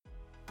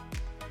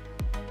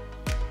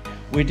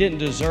we didn't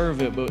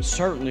deserve it, but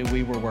certainly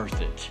we were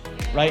worth it,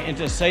 right? And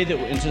to say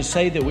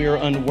that we are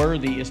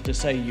unworthy is to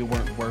say you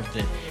weren't worth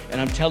it. And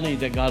I'm telling you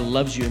that God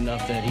loves you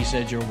enough that He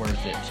said you're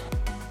worth it.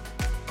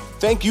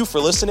 Thank you for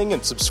listening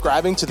and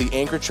subscribing to the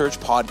Anchor Church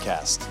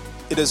podcast.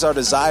 It is our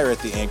desire at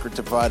the Anchor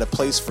to provide a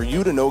place for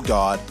you to know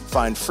God,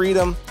 find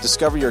freedom,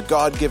 discover your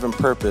God-given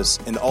purpose,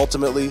 and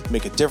ultimately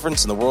make a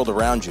difference in the world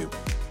around you.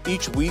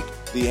 Each week,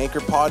 the Anchor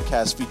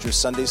podcast features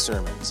Sunday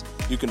sermons.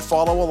 You can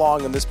follow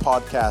along in this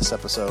podcast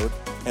episode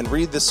and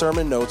read the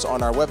sermon notes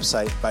on our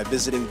website by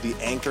visiting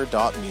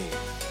theanchor.me.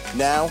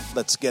 Now,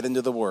 let's get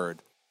into the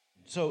Word.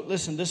 So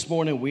listen, this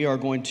morning we are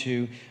going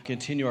to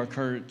continue our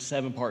current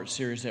 7-part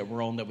series that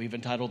we're on that we've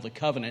entitled The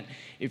Covenant.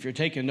 If you're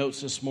taking notes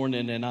this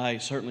morning, and I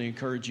certainly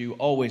encourage you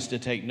always to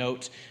take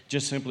notes,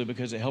 just simply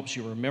because it helps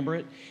you remember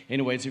it.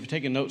 Anyways, if you're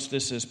taking notes,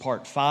 this is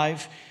part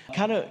 5.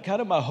 Kind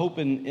of my hope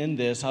in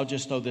this, I'll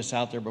just throw this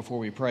out there before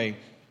we pray,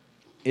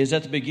 is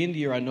at the beginning of the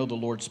year, I know the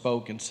Lord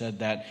spoke and said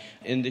that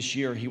in this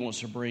year He wants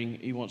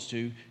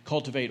to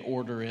cultivate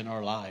order in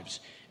our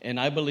lives. And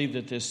I believe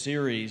that this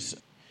series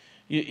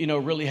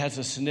really has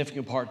a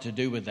significant part to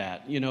do with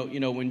that.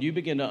 When you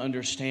begin to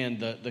understand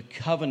the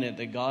covenant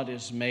that God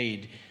has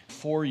made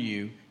for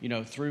you,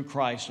 through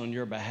Christ on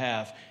your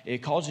behalf, it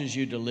causes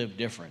you to live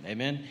different.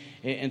 Amen?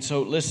 And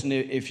so, listen,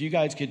 if you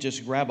guys could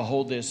just grab a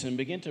hold of this and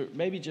begin to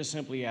maybe just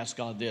simply ask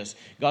God this: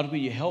 God, will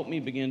you help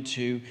me begin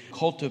to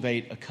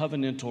cultivate a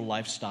covenantal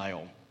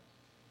lifestyle?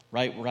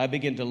 Right, where I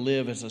begin to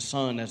live as a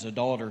son, as a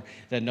daughter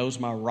that knows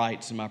my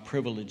rights and my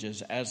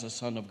privileges, as a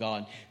son of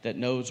God that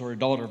knows, or a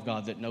daughter of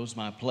God that knows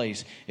my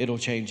place. It'll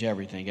change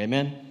everything.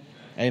 Amen?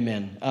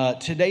 Amen.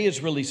 Today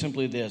is really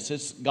simply this.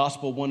 It's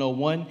Gospel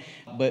 101,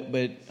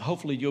 but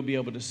hopefully you'll be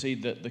able to see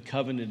the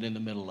covenant in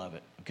the middle of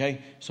it.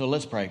 Okay? So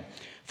let's pray.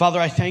 Father,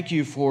 I thank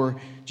you for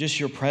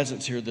just your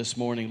presence here this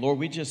morning. Lord,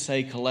 we just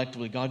say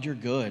collectively, God, you're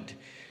good.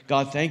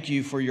 God, thank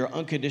you for your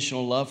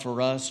unconditional love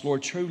for us.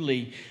 Lord,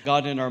 truly,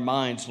 God, in our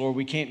minds, Lord,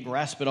 we can't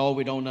grasp it all.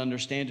 We don't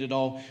understand it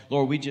all.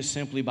 Lord, we just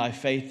simply by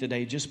faith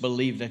today just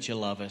believe that you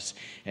love us.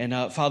 And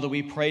Father,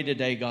 we pray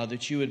today, God,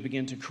 that you would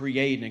begin to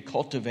create and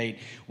cultivate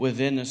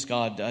within us,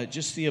 God,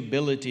 just the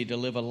ability to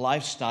live a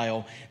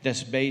lifestyle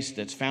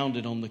that's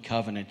founded on the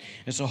covenant.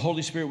 And so,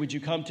 Holy Spirit, would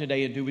you come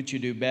today and do what you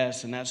do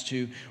best, and that's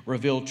to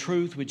reveal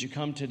truth. Would you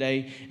come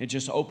today and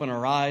just open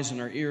our eyes and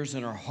our ears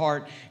and our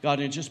heart, God,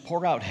 and just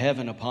pour out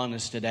heaven upon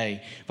us today.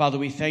 Father,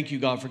 we thank you,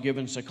 God, for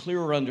giving us a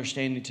clearer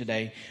understanding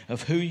today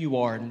of who you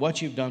are and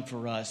what you've done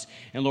for us.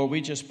 And Lord,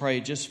 we just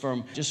pray just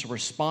a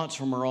response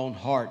from our own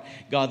heart,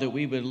 God, that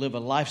we would live a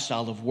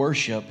lifestyle of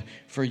worship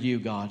for you,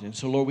 God. And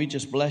so, Lord, we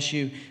just bless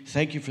you.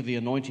 Thank you for the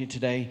anointing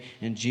today.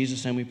 In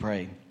Jesus' name we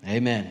pray.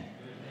 Amen.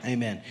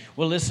 Amen.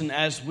 Well, listen,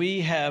 as we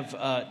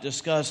have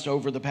discussed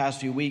over the past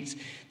few weeks,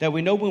 that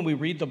we know when we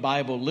read the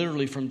Bible,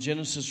 literally from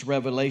Genesis to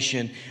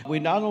Revelation, we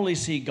not only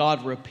see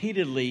God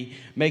repeatedly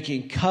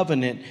making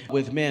covenant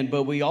with men,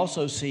 but we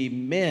also see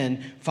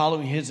men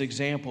following His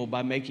example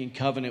by making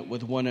covenant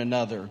with one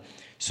another.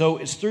 So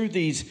it's through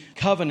these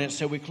covenants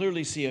that we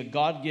clearly see a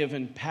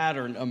God-given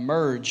pattern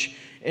emerge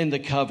in the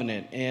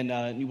covenant, and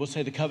we'll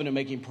say the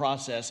covenant-making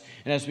process.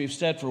 And as we've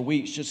said for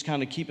weeks, just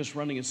kind of keep us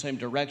running in the same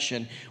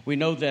direction. We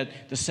know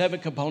that the 7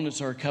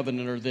 components of a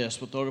covenant are this.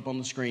 We'll throw it up on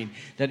the screen.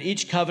 That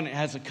each covenant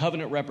has a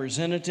covenant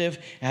representative,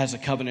 it has a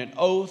covenant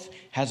oath,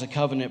 has a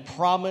covenant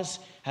promise,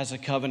 has a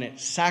covenant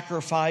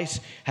sacrifice,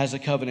 has a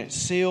covenant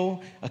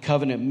seal, a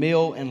covenant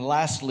meal, and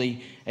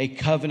lastly, a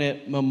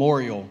covenant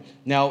memorial.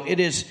 Now, it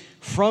is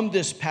from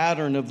this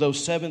pattern of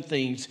those 7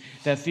 things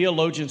that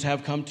theologians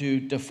have come to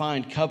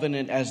define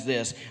covenant as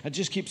this. I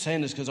just keep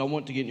saying this because I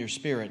want to get in your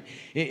spirit.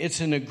 It's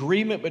an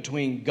agreement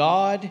between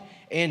God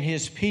and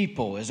His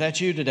people. Is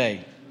that you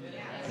today?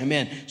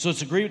 Amen. So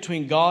it's an agreement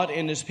between God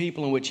and His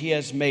people in which He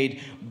has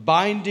made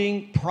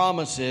binding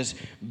promises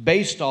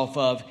based off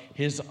of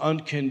His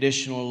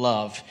unconditional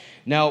love.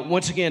 Now,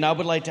 once again, I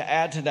would like to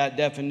add to that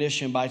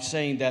definition by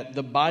saying that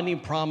the binding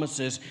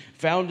promises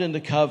found in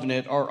the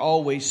covenant are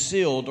always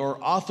sealed or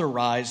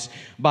authorized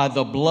by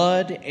the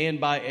blood and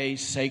by a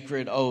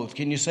sacred oath.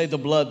 Can you say the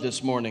blood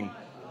this morning?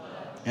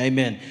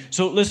 Amen.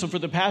 So listen, for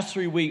the past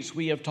 3 weeks,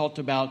 we have talked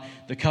about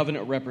the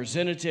covenant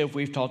representative.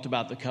 We've talked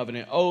about the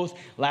covenant oath.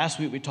 Last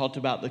week, we talked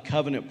about the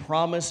covenant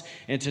promise.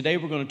 And today,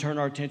 we're going to turn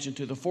our attention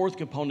to the 4th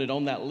component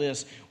on that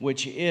list,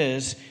 which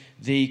is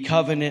the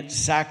covenant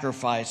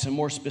sacrifice. And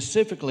more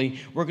specifically,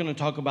 we're going to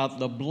talk about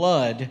the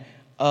blood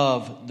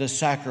of the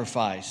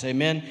sacrifice.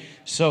 Amen.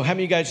 So how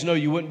many of you guys know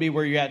you wouldn't be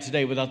where you're at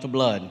today without the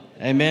blood?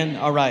 Amen.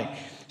 All right.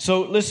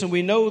 So listen,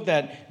 we know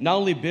that not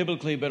only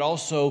biblically, but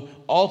also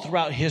all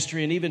throughout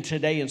history and even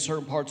today in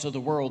certain parts of the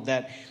world,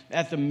 that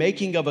at the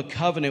making of a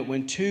covenant,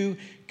 when 2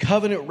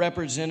 covenant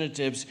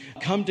representatives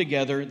come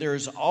together,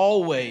 there's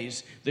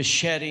always the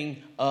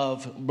shedding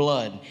of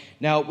blood.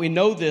 Now, we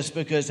know this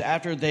because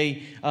after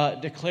they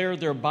declare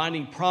their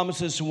binding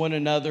promises to one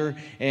another,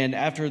 and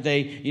after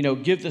they,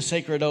 give the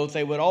sacred oath,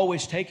 they would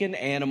always take an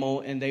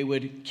animal and they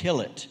would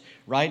kill it.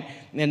 right?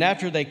 And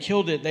after they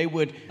killed it, they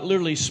would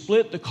literally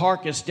split the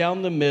carcass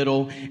down the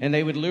middle, and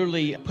they would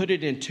literally put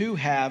it in two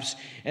halves,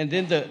 and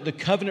then the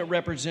covenant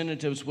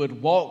representatives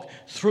would walk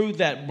through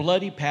that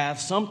bloody path,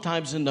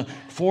 sometimes in the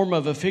form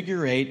of a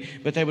figure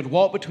eight, but they would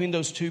walk between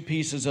those two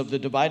pieces of the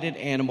divided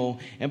animal,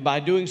 and by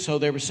doing so,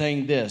 they were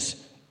saying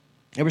this.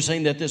 They were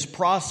saying that this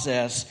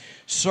process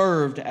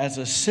served as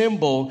a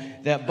symbol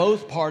that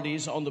both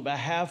parties, on the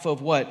behalf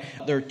of what?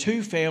 Their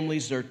two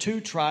families, their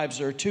two tribes,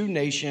 their two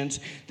nations,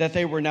 that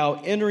they were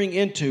now entering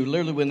into,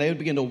 literally when they would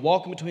begin to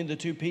walk in between the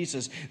two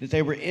pieces, that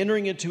they were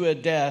entering into a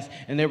death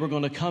and they were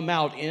going to come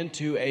out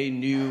into a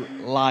new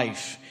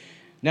life.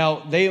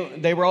 Now,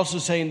 they were also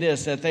saying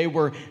this, that they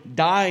were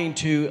dying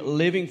to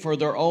living for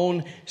their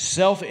own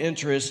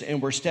self-interest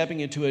and were stepping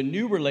into a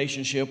new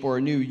relationship or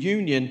a new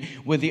union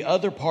with the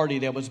other party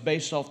that was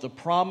based off the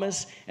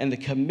promise and the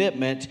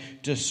commitment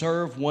to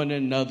serve one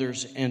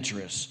another's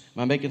interests.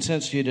 Am I making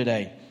sense to you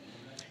today?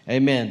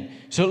 Amen.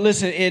 So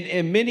listen,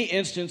 in many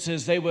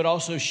instances, they would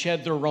also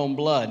shed their own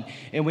blood.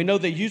 And we know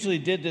they usually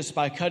did this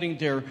by cutting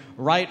their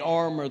right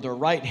arm or their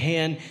right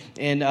hand.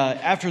 And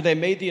after they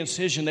made the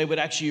incision, they would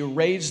actually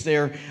raise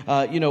their,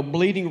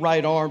 bleeding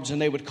right arms, and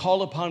they would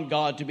call upon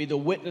God to be the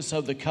witness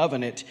of the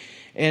covenant.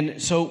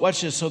 And so,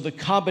 watch this. So the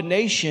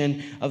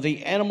combination of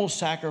the animal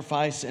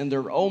sacrifice and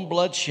their own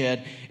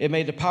bloodshed, it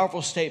made a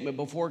powerful statement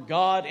before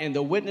God and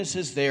the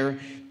witnesses there.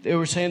 They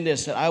were saying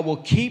this, that I will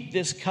keep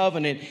this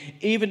covenant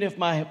even if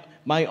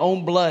my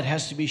own blood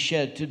has to be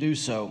shed to do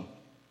so.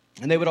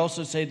 And they would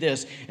also say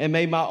this, and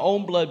may my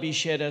own blood be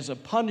shed as a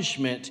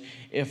punishment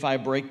if I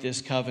break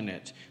this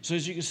covenant. So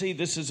as you can see,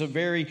 this is a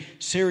very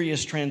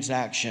serious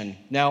transaction.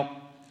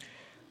 Now,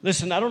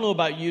 listen, I don't know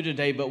about you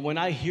today, but when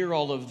I hear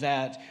all of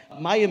that,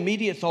 my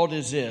immediate thought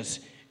is this,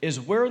 is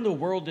where in the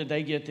world did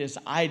they get this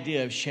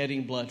idea of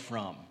shedding blood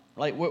from?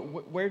 Like,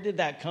 where did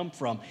that come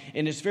from?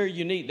 And it's very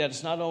unique that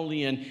it's not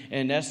only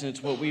in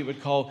essence what we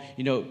would call,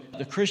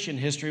 the Christian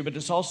history, but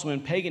it's also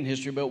in pagan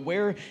history. But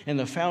where in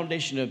the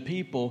foundation of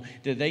people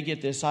did they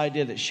get this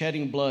idea that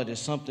shedding blood is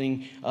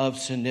something of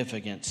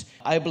significance?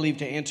 I believe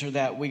to answer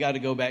that, we got to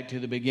go back to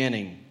the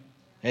beginning.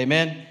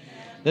 Amen?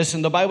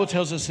 Listen, the Bible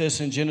tells us this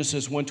in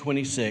Genesis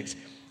 1:26.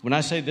 When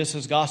I say this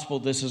is gospel,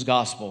 this is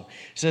gospel.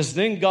 It says,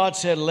 then God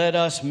said, let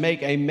us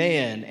make a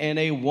man and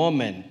a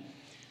woman.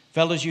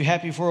 Fellas, you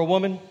happy for a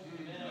woman?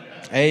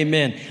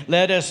 Amen.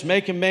 Let us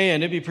make a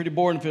man. It'd be pretty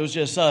boring if it was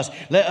just us.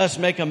 Let us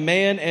make a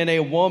man and a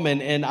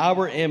woman in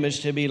our image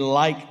to be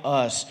like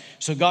us.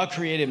 So God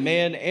created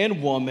man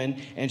and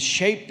woman and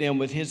shaped them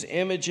with his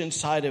image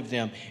inside of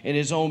them. In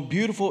his own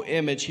beautiful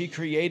image, he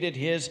created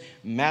his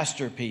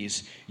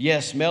masterpiece.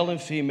 Yes, male and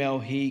female,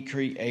 he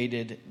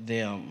created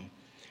them.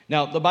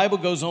 Now, the Bible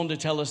goes on to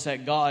tell us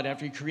that God,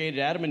 after he created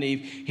Adam and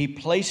Eve, he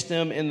placed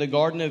them in the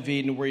Garden of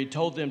Eden where he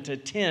told them to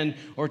tend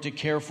or to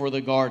care for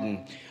the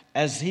garden.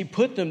 As he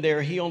put them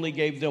there, he only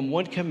gave them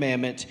one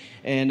commandment,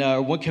 and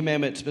one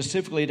commandment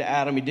specifically to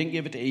Adam. He didn't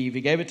give it to Eve. He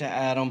gave it to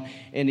Adam,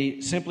 and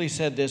he simply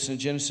said this in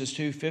Genesis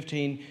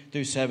 2:15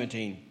 through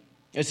 17.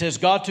 It says,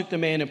 God took the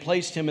man and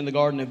placed him in the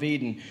Garden of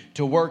Eden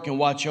to work and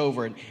watch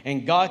over it.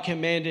 And God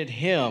commanded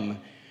him,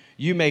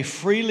 you may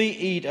freely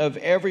eat of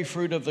every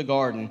fruit of the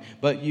garden,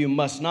 but you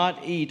must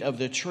not eat of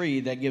the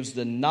tree that gives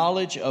the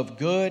knowledge of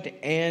good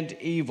and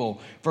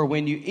evil. For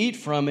when you eat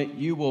from it,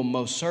 you will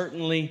most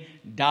certainly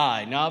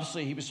die. Now,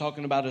 obviously, he was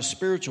talking about a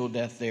spiritual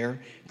death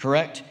there,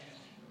 correct?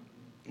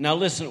 Now,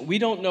 listen, we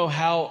don't know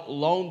how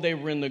long they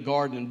were in the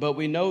garden, but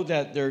we know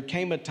that there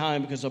came a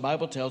time, because the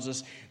Bible tells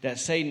us that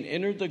Satan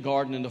entered the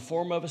garden in the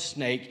form of a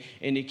snake,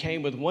 and he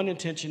came with one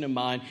intention in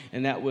mind,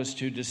 and that was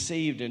to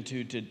deceive and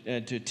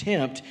to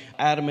tempt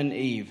Adam and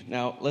Eve.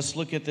 Now, let's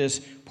look at this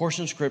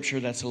portion of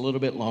Scripture that's a little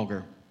bit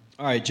longer.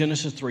 All right,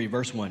 Genesis 3,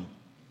 verse 1.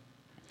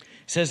 It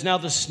says, now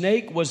the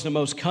snake was the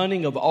most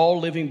cunning of all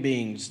living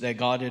beings that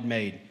God had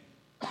made.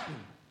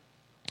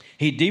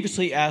 He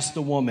deviously asked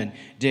the woman,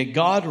 did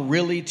God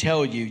really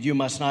tell you, you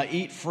must not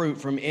eat fruit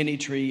from any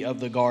tree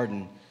of the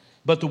garden?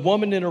 But the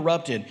woman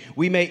interrupted,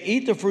 we may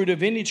eat the fruit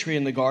of any tree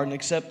in the garden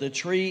except the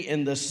tree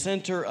in the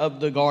center of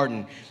the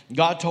garden.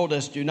 God told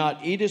us, do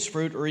not eat its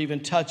fruit or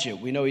even touch it.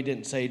 We know he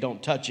didn't say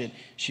don't touch it.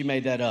 She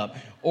made that up.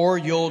 Or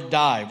you'll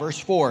die. Verse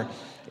 4.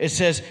 It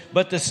says,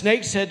 but the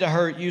snake said to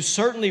her, you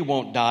certainly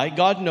won't die.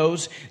 God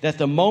knows that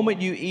the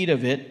moment you eat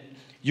of it,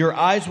 your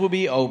eyes will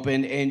be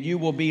opened, and you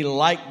will be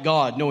like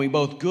God, knowing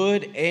both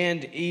good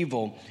and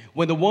evil.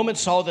 When the woman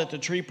saw that the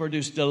tree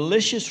produced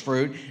delicious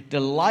fruit,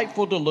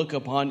 delightful to look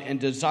upon, and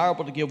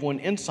desirable to give one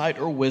insight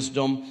or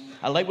wisdom,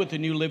 I like what the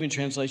New Living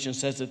Translation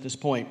says at this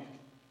point.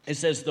 It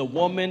says, the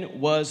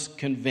woman was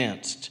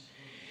convinced.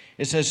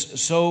 It says,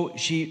 so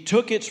she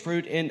took its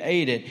fruit and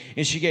ate it,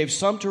 and she gave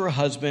some to her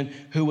husband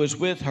who was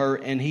with her,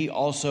 and he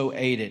also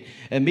ate it.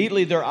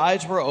 Immediately their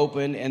eyes were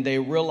opened, and they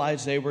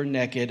realized they were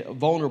naked,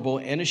 vulnerable,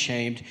 and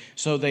ashamed.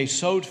 So they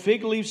sewed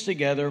fig leaves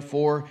together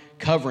for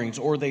coverings,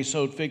 or they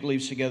sewed fig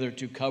leaves together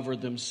to cover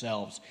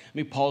themselves. Let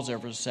me pause there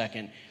for a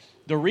second.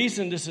 The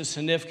reason this is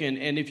significant,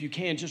 and if you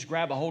can, just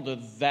grab a hold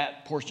of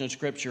that portion of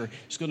Scripture.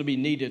 It's going to be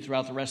needed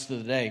throughout the rest of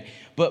the day.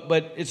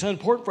 But it's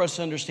important for us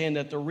to understand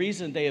that the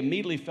reason they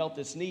immediately felt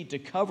this need to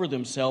cover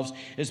themselves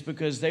is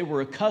because they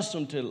were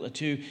accustomed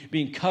to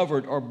being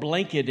covered or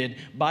blanketed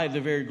by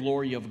the very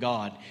glory of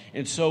God.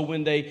 And so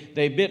when they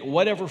bit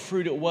whatever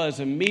fruit it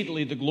was,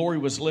 immediately the glory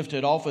was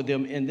lifted off of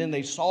them, and then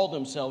they saw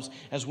themselves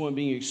as one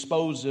being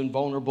exposed and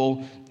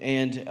vulnerable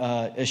and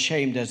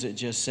ashamed, as it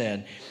just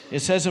said. It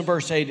says in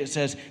verse 8, it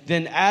says,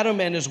 "Then Adam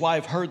and his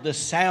wife heard the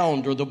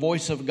sound or the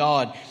voice of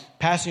God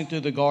passing through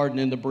the garden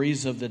in the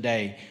breeze of the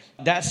day."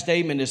 That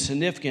statement is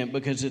significant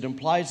because it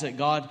implies that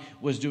God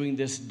was doing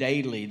this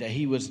daily, that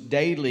he was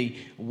daily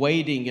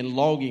waiting and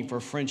longing for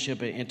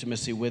friendship and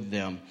intimacy with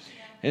them.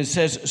 And it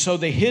says, "So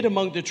they hid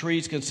among the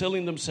trees,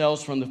 concealing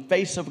themselves from the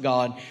face of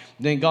God.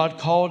 Then God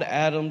called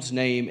Adam's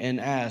name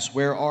and asked,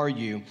 'Where are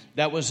you?'"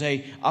 That was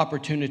an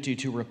opportunity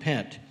to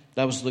repent.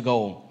 That was the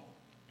goal.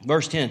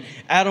 Verse 10,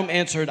 "Adam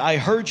answered, 'I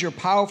heard your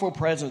powerful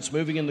presence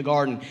moving in the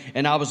garden,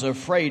 and I was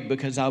afraid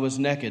because I was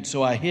naked,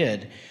 so I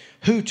hid.'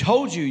 'Who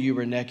told you you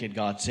were naked?'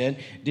 God said.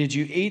 'Did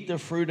you eat the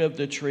fruit of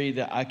the tree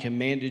that I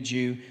commanded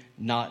you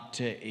not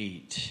to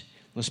eat?'"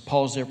 Let's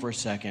pause there for a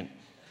second.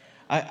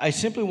 I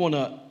simply want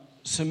to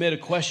submit a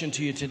question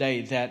to you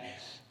today, that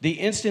the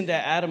instant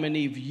that Adam and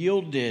Eve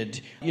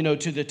yielded,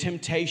 to the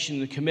temptation,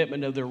 the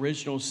commitment of the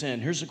original sin,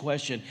 here's the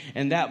question.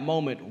 In that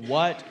moment,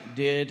 what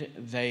did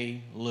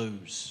they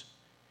lose?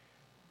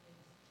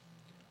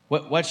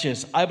 Watch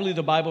this. I believe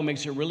the Bible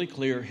makes it really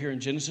clear here in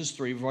Genesis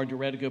 3. We've already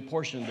read a good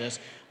portion of this,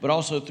 but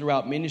also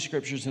throughout many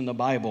scriptures in the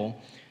Bible,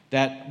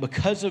 that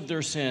because of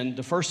their sin,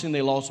 the first thing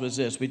they lost was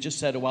this. We just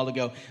said a while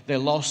ago, they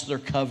lost their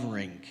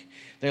covering.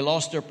 They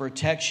lost their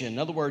protection. In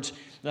other words,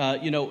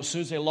 as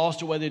soon as they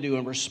lost it, what they do?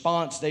 In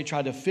response, they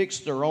try to fix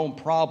their own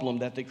problem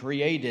that they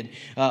created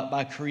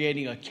by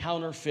creating a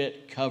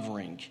counterfeit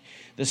covering.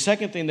 The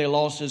second thing they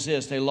lost is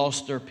this. They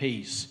lost their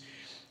peace.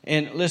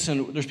 And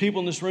listen, there's people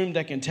in this room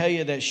that can tell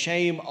you that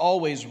shame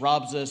always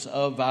robs us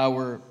of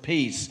our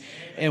peace.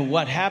 And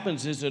what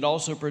happens is it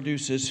also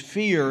produces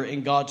fear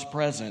in God's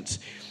presence.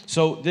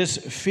 So this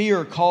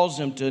fear caused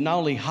them to not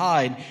only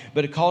hide,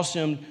 but it caused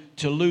them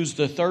to lose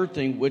the third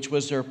thing, which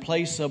was their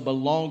place of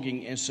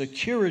belonging and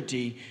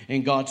security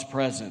in God's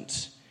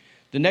presence.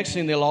 The next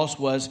thing they lost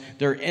was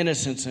their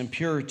innocence and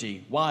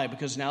purity. Why?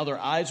 Because now their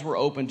eyes were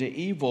open to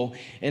evil,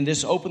 and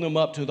this opened them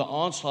up to the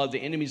onslaught of the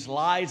enemy's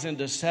lies and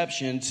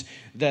deceptions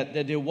that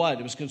did what?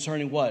 It was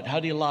concerning what? How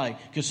do you lie?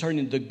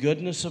 Concerning the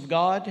goodness of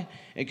God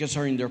and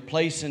concerning their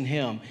place in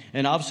Him.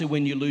 And obviously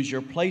when you lose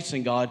your place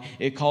in God,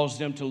 it caused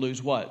them to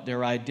lose what?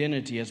 Their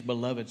identity as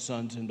beloved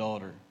sons and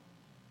daughters.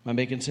 Am I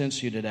making sense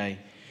to you today?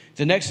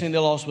 The next thing they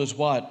lost was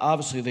what?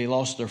 Obviously, they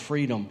lost their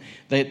freedom.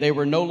 They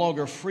were no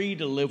longer free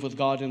to live with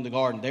God in the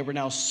garden. They were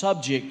now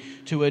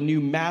subject to a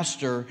new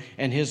master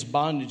and his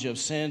bondage of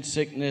sin,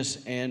 sickness,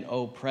 and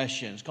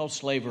oppression. It's called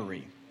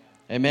slavery.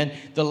 Amen.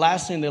 The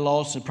last thing they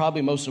lost, and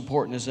probably most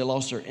important, is they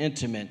lost their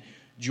intimate,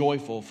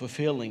 joyful,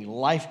 fulfilling,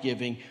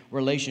 life-giving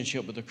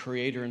relationship with the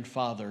Creator and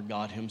Father,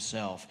 God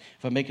Himself.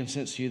 If I'm making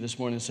sense to you this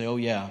morning, say, oh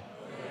yeah.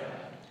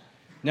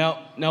 Now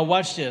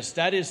watch this.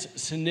 That is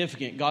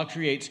significant. God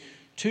creates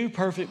two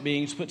perfect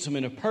beings, puts them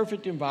in a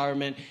perfect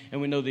environment,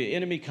 and we know the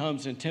enemy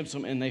comes and tempts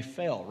them, and they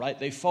fail, right?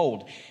 They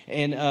fold.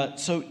 And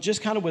so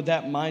just kind of with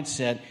that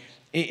mindset,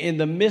 in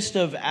the midst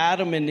of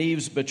Adam and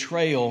Eve's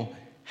betrayal,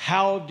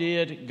 how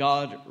did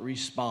God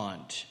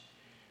respond?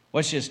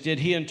 Watch this. Did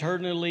He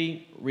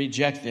internally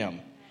reject them?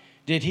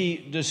 Did He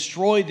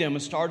destroy them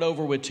and start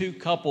over with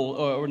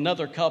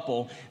another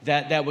couple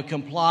that would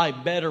comply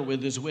better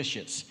with His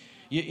wishes?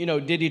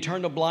 Did He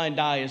turn a blind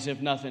eye as if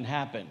nothing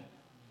happened?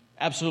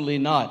 Absolutely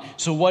not.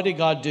 So what did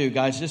God do,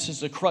 guys? This is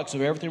the crux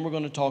of everything we're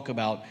going to talk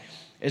about.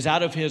 Is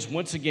out of His,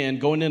 once again,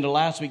 going into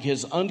last week,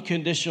 His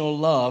unconditional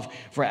love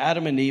for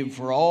Adam and Eve,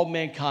 for all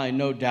mankind,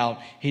 no doubt,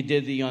 He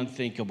did the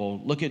unthinkable.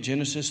 Look at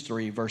Genesis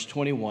 3, verse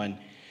 21.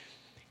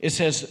 It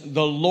says,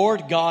 "The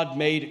Lord God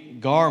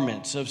made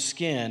garments of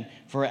skin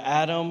for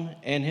Adam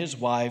and his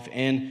wife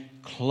and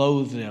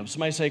clothed them."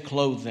 Somebody say,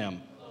 clothe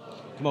them.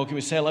 Come on, can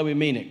we say it like we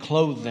mean it?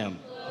 Clothe them.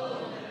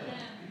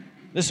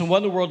 Listen, what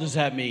in the world does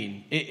that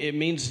mean? It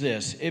means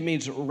this. It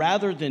means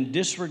rather than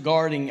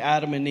disregarding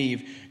Adam and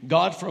Eve,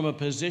 God from a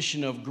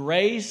position of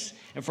grace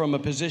and from a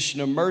position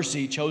of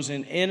mercy chose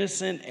an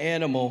innocent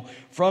animal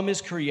from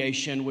His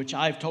creation, which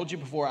I've told you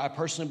before, I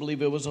personally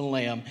believe it was a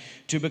lamb,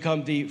 to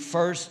become the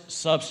first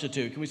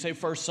substitute. Can we say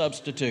first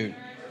substitute?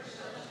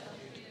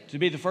 To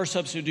be the first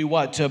substitute, do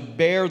what? To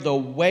bear the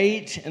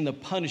weight and the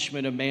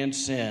punishment of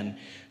man's sin.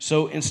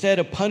 So instead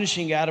of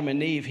punishing Adam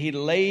and Eve, He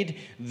laid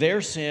their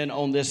sin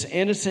on this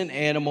innocent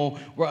animal,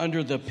 where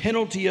under the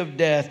penalty of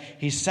death,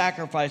 He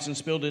sacrificed and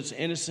spilled His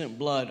innocent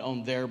blood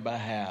on their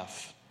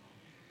behalf.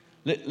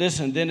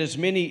 Listen, then as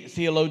many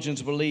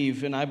theologians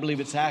believe, and I believe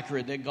it's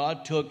accurate, that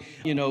God took,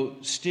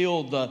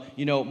 still the,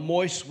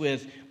 moist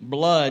with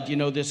blood,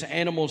 this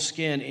animal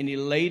skin, and he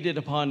laid it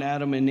upon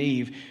Adam and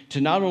Eve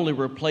to not only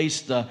replace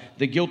the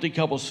guilty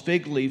couple's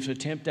fig leaves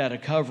attempt at a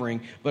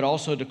covering, but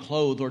also to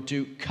clothe or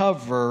to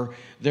cover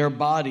their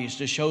bodies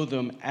to show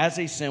them as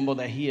a symbol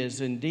that he has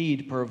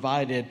indeed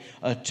provided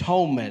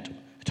atonement.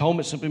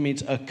 Atonement simply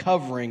means a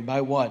covering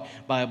by what?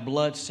 By a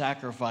blood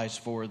sacrifice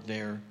for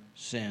their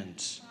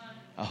sins.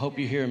 I hope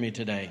you hear me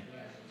today.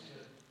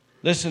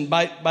 Listen,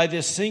 by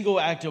this single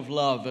act of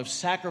love, of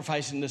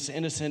sacrificing this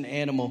innocent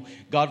animal,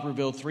 God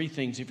revealed three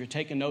things. If you're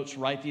taking notes,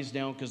 write these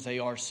down because they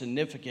are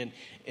significant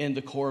in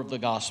the core of the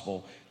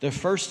gospel. The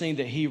first thing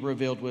that he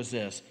revealed was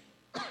this,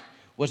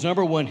 was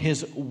number one,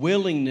 his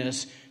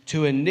willingness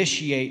to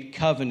initiate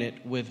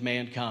covenant with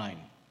mankind.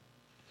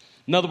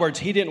 In other words,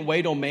 he didn't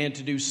wait on man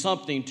to do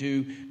something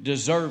to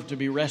deserve to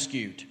be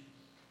rescued.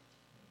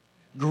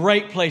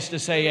 Great place to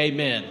say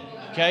amen,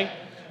 okay?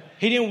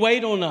 He didn't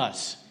wait on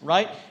us,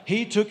 right?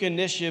 He took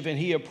initiative and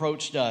he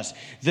approached us.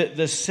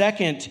 The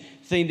second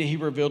thing that he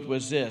revealed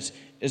was this,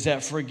 is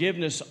that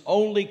forgiveness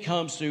only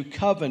comes through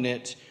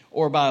covenant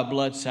or by a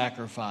blood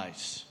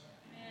sacrifice.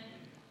 Amen.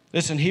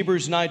 Listen,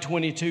 Hebrews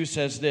 9:22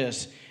 says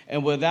this,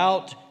 and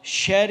without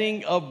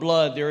shedding of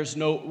blood, there is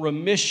no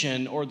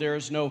remission or there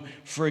is no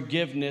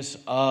forgiveness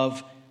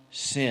of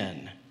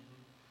sin.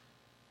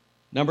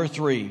 Number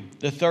three,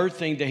 the third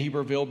thing that he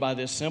revealed by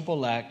this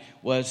simple act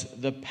was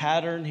the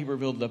pattern. He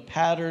revealed the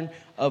pattern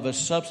of a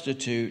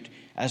substitute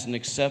as an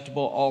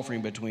acceptable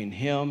offering between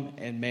him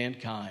and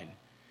mankind.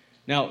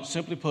 Now,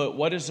 simply put,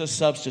 what is a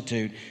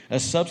substitute?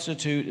 A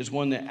substitute is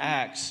one that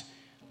acts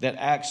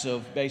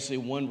of basically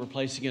one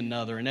replacing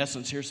another. In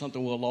essence, here's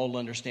something we'll all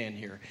understand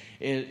here.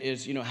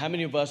 Is how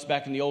many of us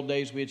back in the old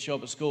days, we'd show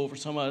up at school, for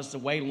some of us,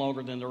 way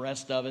longer than the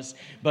rest of us,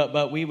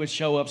 but we would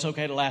show up, it's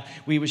okay to laugh,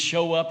 we would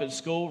show up at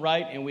school,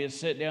 right, and we'd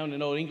sit down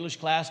in old English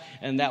class,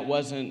 and that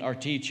wasn't our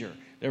teacher.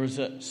 There was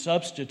a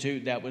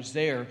substitute that was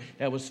there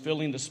that was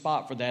filling the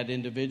spot for that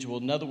individual.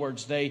 In other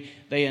words, they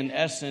in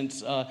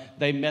essence,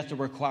 they met the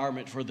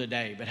requirement for the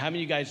day. But how many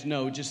of you guys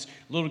know, just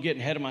a little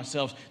getting ahead of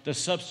myself, the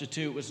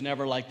substitute was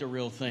never like the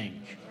real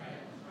thing?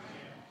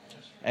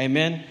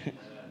 Amen?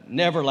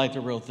 Never like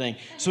the real thing.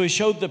 So he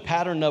showed the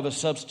pattern of a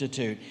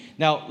substitute.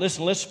 Now,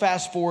 listen, let's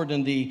fast forward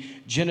in the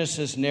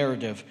Genesis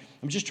narrative.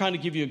 I'm just trying to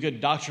give you a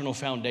good doctrinal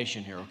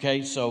foundation here,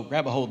 okay? So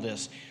grab a hold of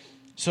this.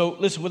 So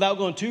listen, without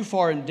going too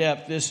far in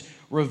depth, this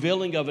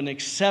revealing of an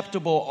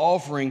acceptable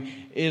offering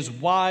is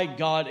why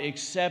God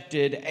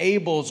accepted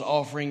Abel's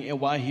offering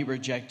and why he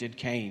rejected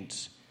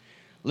Cain's.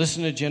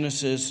 Listen to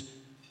Genesis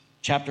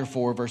chapter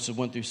 4, verses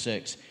 1 through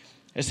 6.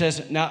 It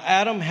says, now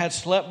Adam had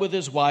slept with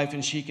his wife,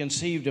 and she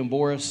conceived and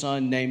bore a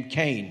son named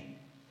Cain.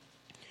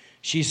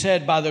 She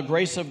said, by the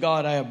grace of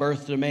God, I have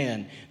birthed a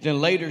man. Then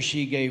later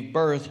she gave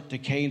birth to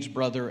Cain's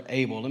brother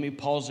Abel. Let me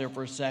pause there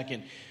for a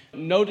second.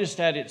 Notice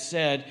that it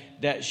said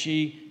that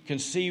she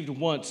conceived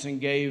once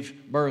and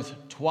gave birth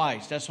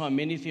twice. That's why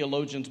many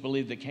theologians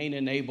believe that Cain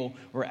and Abel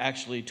were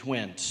actually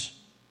twins.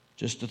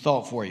 Just a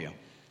thought for you.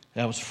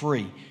 That was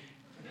free.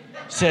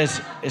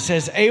 It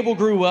says Abel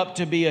grew up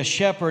to be a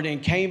shepherd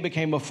and Cain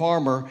became a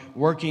farmer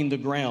working the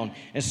ground.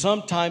 And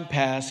some time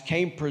passed,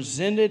 Cain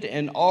presented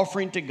an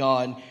offering to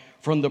God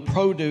from the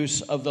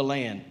produce of the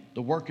land,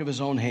 the work of his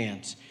own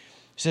hands.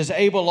 It says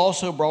Abel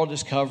also brought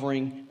his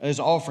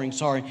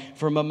offering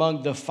from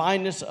among the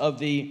finest of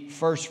the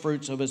first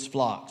fruits of his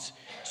flocks.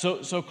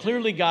 So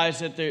clearly, guys,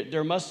 that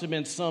there must have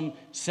been some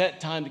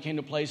set time that came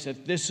to place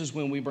that this is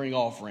when we bring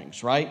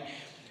offerings, right?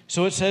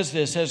 So it says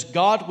this, it says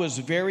God was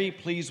very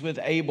pleased with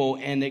Abel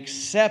and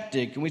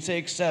accepted, can we say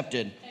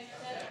accepted?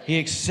 He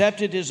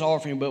accepted his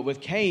offering, but with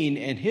Cain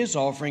and his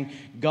offering,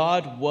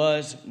 God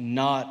was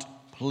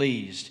not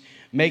pleased,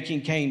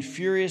 making Cain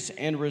furious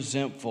and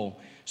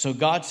resentful. So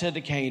God said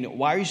to Cain,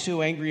 why are you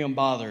so angry and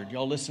bothered?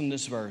 Y'all listen to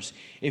this verse.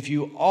 If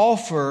you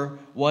offer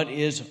what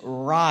is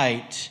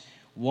right,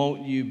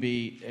 won't you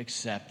be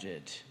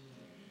accepted?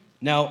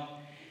 Now,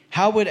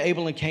 how would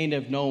Abel and Cain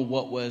have known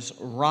what was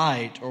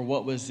right or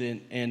what was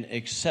an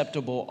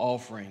acceptable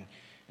offering?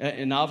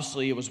 And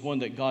obviously, it was one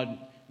that God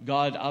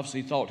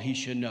obviously thought he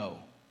should know,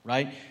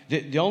 right?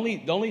 The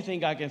only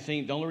thing I can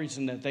think, the only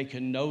reason that they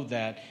can know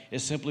that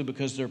is simply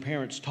because their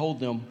parents told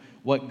them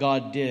what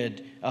God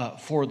did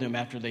for them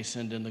after they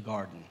sinned in the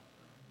garden,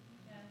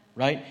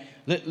 right?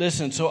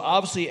 Listen, so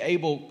obviously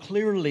Abel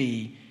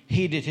clearly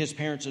heeded his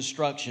parents'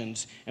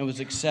 instructions and was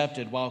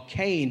accepted, while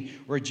Cain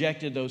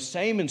rejected those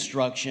same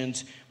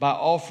instructions by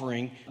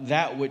offering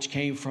that which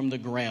came from the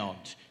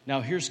ground.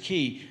 Now, here's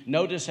key.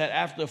 Notice that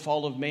after the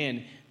fall of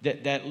man,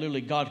 that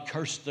literally God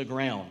cursed the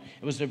ground.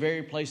 It was the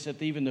very place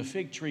that even the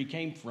fig tree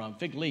came from,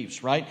 fig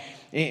leaves, right?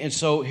 And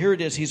so here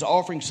it is. He's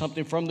offering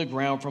something from the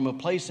ground, from a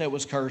place that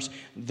was cursed.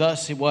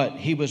 Thus, what?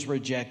 He was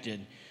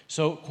rejected.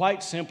 So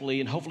quite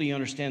simply, and hopefully you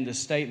understand this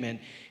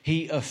statement,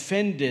 he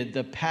offended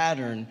the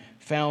pattern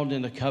found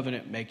in the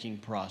covenant-making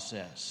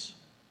process.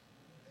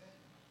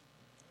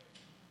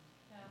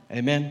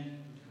 Amen?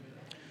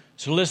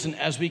 So listen,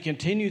 as we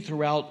continue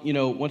throughout,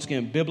 once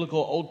again, biblical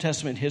Old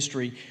Testament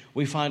history,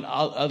 we find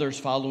others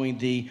following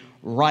the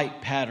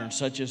right pattern,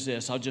 such as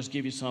this. I'll just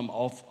give you some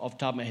off the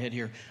top of my head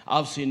here.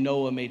 Obviously,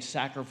 Noah made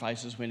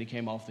sacrifices when he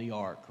came off the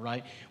ark,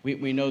 right?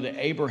 We know that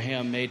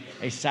Abraham made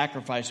a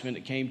sacrifice when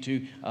it came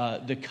to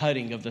the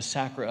cutting of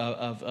the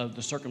of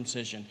the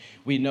circumcision.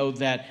 We know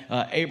that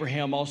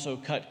Abraham also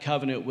cut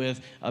covenant with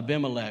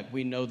Abimelech.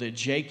 We know that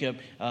Jacob,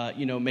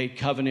 made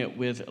covenant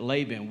with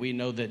Laban. We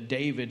know that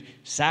David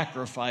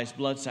sacrificed,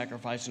 blood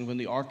sacrificing, when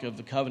the Ark of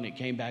the Covenant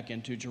came back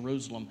into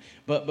Jerusalem.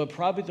 But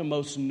probably the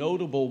most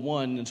notable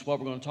one, and it's what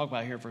we're going to talk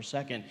about here for a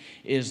second,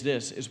 is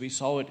this, is we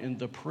saw it in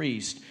the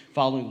priest,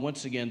 following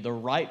once again the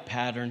right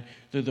pattern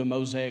through the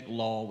Mosaic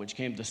law, which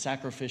came the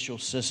sacrificial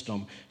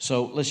system.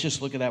 So let's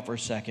just look at that for a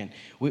second.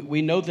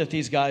 We know that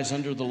these guys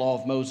under the law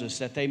of Moses,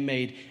 that they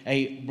made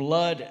a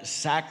blood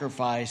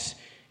sacrifice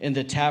in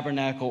the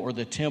tabernacle or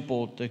the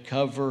temple to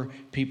cover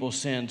people's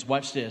sins.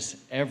 Watch this,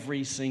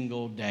 every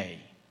single day.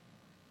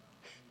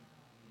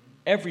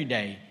 Every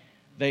day.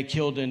 They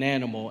killed an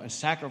animal and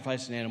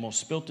sacrificed an animal,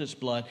 spilt its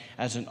blood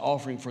as an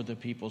offering for the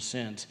people's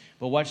sins.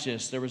 But watch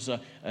this. There was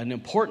an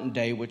important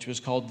day, which was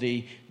called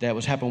that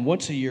was happened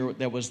once a year.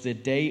 That was the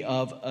Day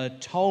of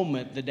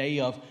Atonement, the day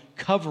of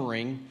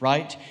covering,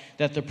 right?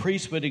 That the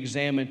priest would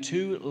examine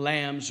 2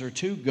 lambs or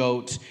 2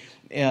 goats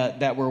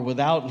that were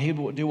without, and he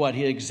would do what?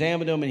 He'd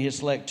examine them and he'd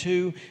select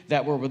 2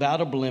 that were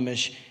without a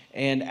blemish.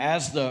 And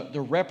as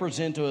the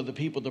representative of the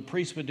people, the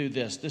priest would do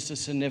this. This is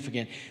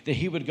significant. That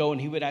he would go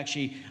and he would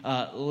actually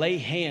lay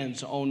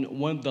hands on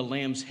one of the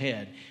lamb's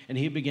head. And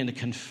he began to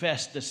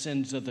confess the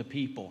sins of the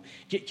people.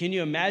 Can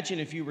you imagine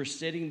if you were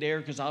sitting there?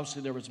 Because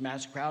obviously there was a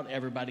mass crowd.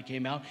 Everybody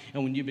came out.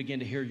 And when you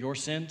begin to hear your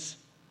sins.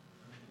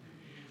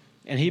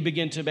 And he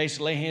began to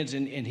basically lay hands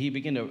and he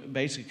began to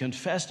basically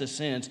confess the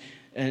sins.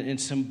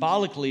 And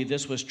symbolically,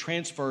 this was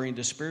transferring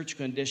the spiritual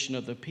condition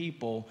of the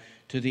people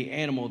to the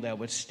animal that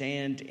would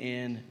stand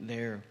in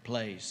their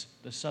place,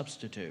 the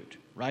substitute,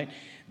 right?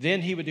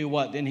 Then he would do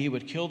what? Then he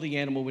would kill the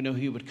animal. We know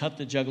he would cut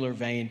the jugular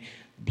vein.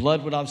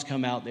 Blood would always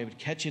come out. They would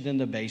catch it in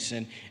the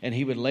basin, and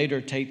he would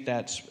later take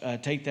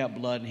that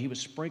blood and he would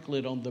sprinkle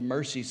it on the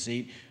mercy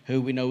seat,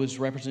 who we know is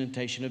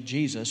representation of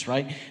Jesus,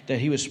 right? That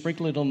he would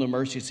sprinkle it on the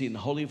mercy seat in the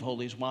Holy of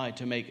Holies. Why?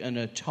 To make an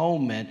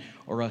atonement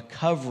or a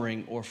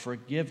covering or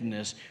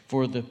forgiveness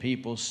for the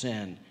people's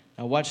sin.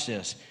 Now watch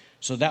this.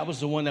 So that was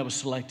the one that was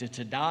selected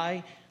to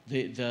die.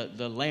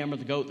 The lamb or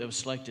the goat that was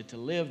selected to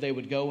live, they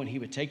would go and he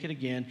would take it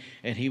again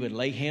and he would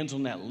lay hands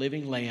on that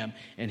living lamb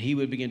and he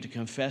would begin to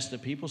confess the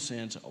people's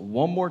sins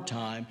one more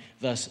time,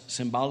 thus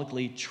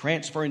symbolically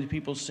transferring the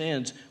people's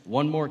sins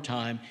one more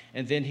time.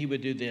 And then he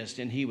would do this,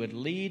 and he would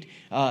lead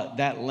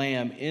that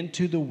lamb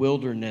into the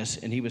wilderness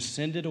and he would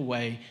send it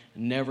away,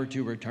 never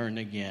to return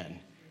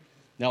again.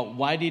 Now,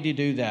 why did he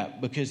do that?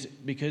 Because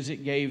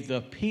it gave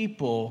the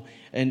people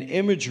an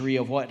imagery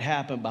of what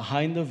happened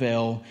behind the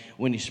veil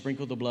when he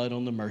sprinkled the blood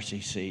on the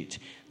mercy seat.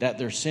 That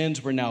their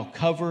sins were now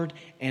covered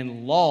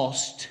and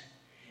lost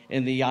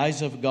in the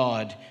eyes of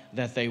God,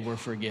 that they were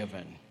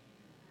forgiven.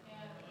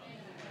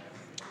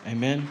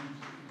 Amen?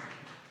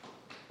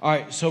 All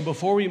right, so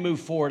before we move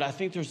forward, I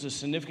think there's a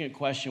significant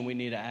question we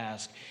need to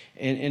ask.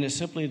 And it's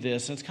simply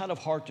this, and it's kind of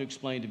hard to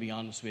explain, to be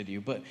honest with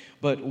you.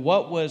 But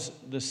what was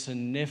the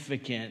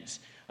significance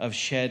of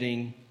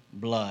shedding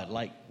blood?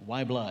 Like,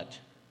 why blood,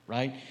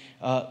 right?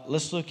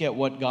 Let's look at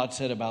what God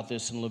said about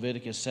this in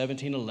Leviticus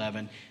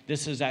 17:11.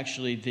 This is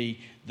actually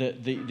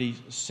the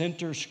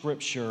center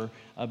scripture,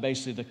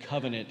 basically the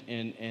covenant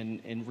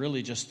and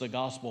really just the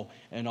gospel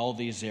in all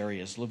these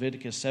areas.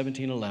 Leviticus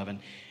 17:11.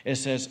 It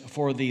says,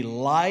 "For the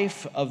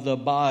life of the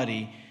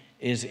body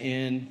is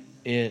in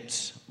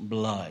its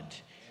blood."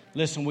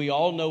 Listen, we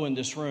all know in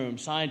this room,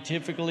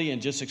 scientifically and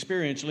just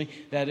experientially,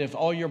 that if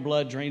all your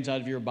blood drains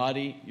out of your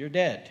body, you're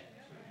dead.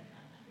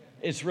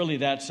 It's really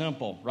that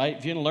simple, right?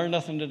 If you didn't learn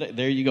nothing today,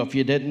 there you go. If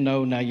you didn't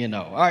know, now you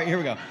know. All right, here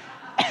we go.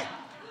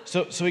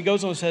 So he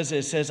goes on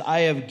and says,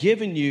 "I have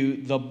given you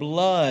the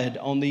blood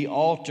on the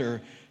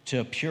altar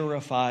to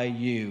purify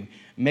you,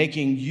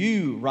 making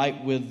you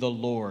right with the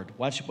Lord."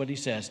 Watch what he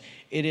says.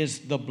 It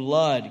is the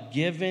blood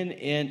given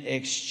in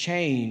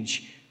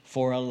exchange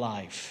for a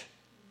life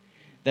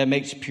that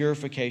makes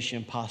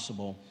purification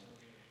possible.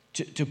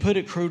 To put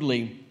it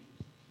crudely,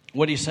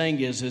 what he's saying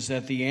is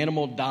that the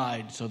animal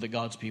died so that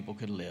God's people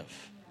could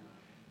live.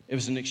 It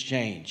was an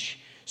exchange.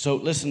 So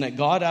listen, that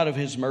God out of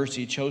his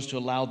mercy chose to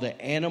allow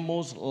the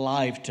animal's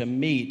life to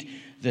meet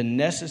the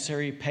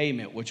necessary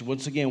payment, which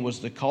once again was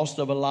the cost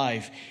of a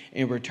life,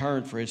 in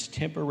return for its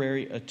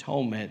temporary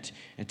atonement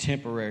and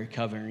temporary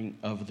covering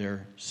of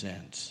their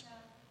sins.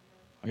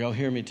 Are y'all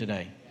hearing me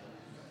today?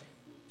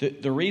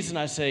 The reason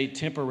I say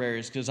temporary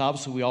is because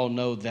obviously we all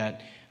know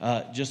that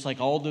just like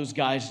all those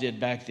guys did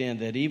back then,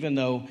 that even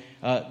though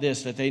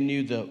that they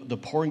knew the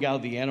pouring out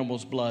of the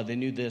animal's blood, they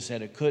knew this,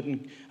 that it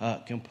couldn't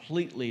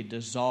completely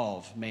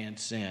dissolve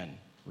man's sin,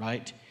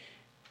 right?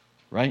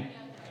 Right?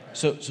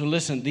 So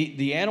listen,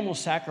 the animal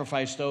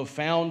sacrifice, though,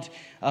 found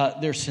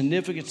their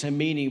significance and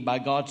meaning by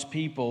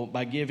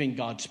giving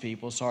God's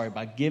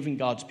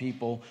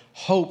people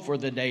hope for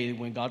the day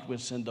when God would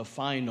send the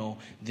final,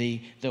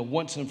 the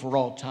once and for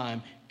all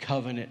time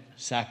covenant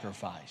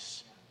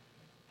sacrifice.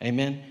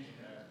 Amen?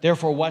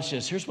 Therefore, watch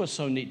this. Here's what's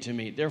so neat to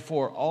me.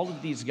 Therefore, all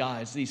of these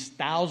guys, these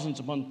thousands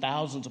upon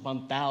thousands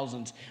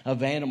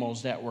of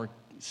animals that were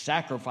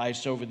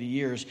sacrificed over the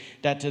years,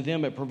 that to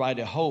them it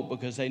provided hope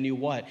because they knew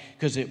what?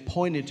 Because it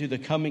pointed to the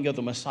coming of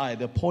the Messiah,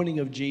 the pointing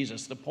of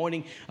Jesus, the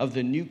pointing of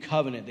the new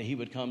covenant that he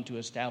would come to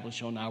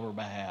establish on our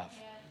behalf.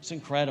 It's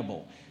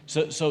incredible.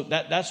 So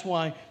that's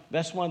why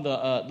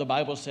the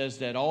Bible says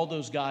that all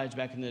those guys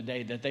back in the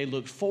day, that they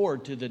looked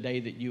forward to the day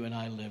that you and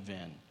I live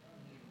in.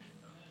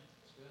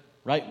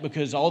 Right?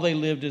 Because all they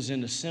lived is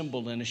in a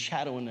symbol and a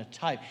shadow and a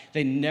type.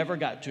 They never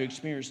got to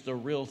experience the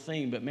real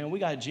thing. But man, we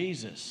got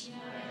Jesus.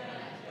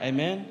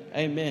 Amen?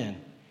 Amen.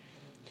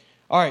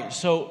 All right,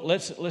 so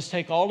let's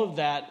take all of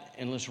that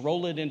and let's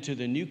roll it into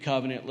the new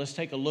covenant. Let's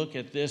take a look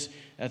at this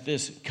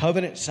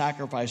covenant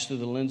sacrifice through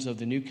the lens of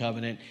the new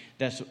covenant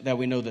that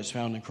we know that's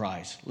found in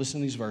Christ. Listen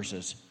to these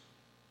verses.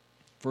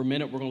 For a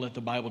minute, we're going to let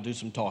the Bible do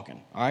some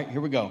talking. All right,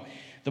 here we go.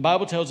 The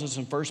Bible tells us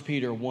in 1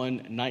 Peter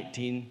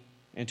 1:19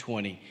 and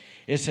 20.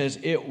 It says,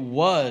 it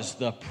was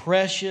the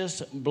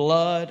precious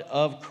blood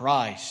of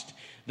Christ,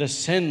 the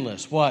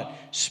sinless, what?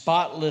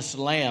 Spotless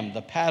lamb,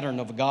 the pattern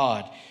of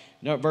God.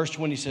 Now, verse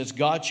 20 says,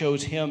 God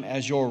chose him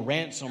as your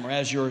ransom or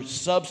as your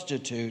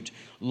substitute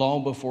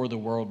long before the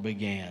world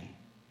began.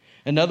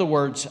 In other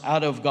words,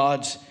 out of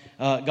God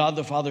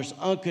the Father's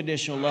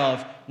unconditional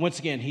love, once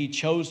again, he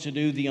chose to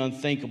do the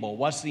unthinkable.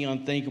 What's the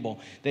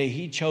unthinkable? That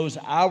he chose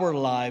our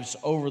lives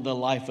over the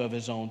life of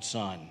his own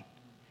son.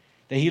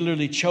 That he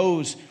literally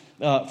chose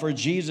for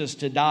Jesus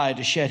to die,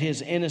 to shed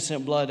his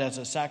innocent blood as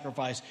a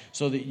sacrifice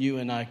so that you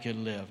and I could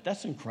live.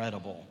 That's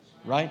incredible,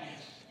 right?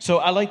 So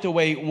I like the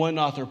way one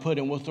author put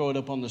it, and we'll throw it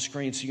up on the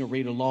screen so you can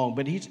read along.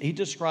 But he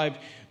described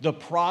the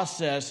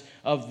process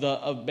of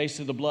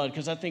basically the blood,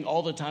 because I think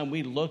all the time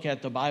we look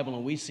at the Bible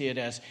and we see it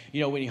as,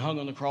 when he hung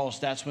on the cross,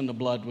 that's when the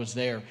blood was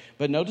there.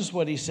 But notice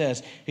what he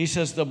says. He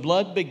says, the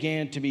blood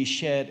began to be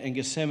shed in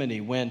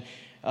Gethsemane when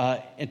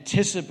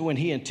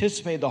he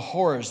anticipated the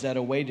horrors that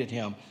awaited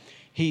him.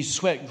 He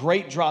sweat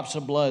great drops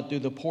of blood through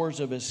the pores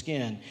of his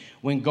skin.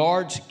 When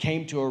guards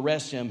came to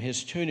arrest him,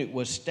 his tunic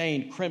was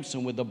stained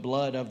crimson with the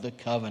blood of the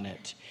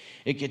covenant.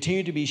 It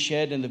continued to be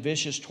shed in the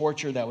vicious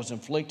torture that was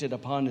inflicted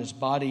upon his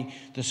body,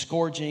 the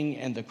scourging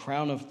and the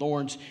crown of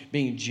thorns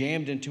being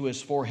jammed into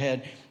his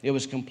forehead. It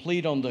was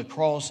complete on the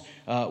cross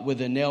with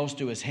the nails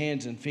to his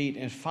hands and feet,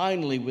 and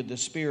finally with the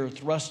spear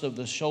thrust of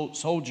the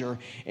soldier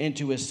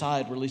into his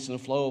side, releasing a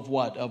flow of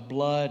what? Of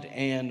blood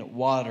and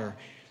water.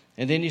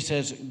 And then he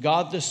says,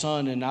 God the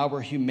Son in our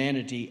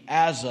humanity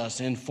as us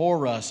and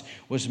for us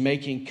was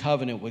making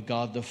covenant with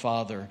God the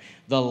Father.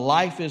 The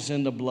life is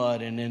in the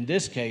blood. And in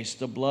this case,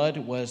 the blood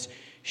that was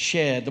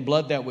shed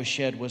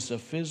was the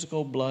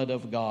physical blood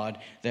of God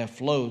that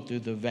flowed through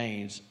the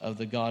veins of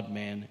the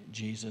God-man,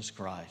 Jesus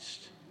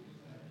Christ.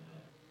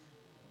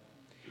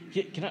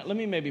 Let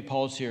me maybe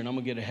pause here, and I'm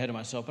going to get ahead of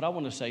myself, but I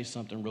want to say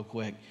something real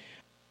quick.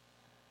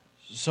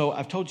 So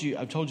I've told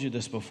you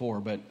this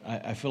before, but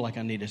I feel like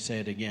I need to say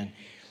it again.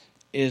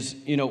 Is,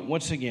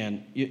 once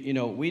again,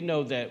 we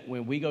know that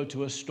when we go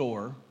to a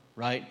store,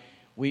 right,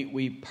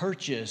 we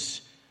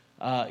purchase,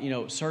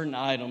 certain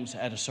items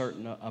at a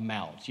certain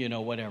amount,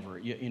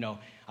 whatever.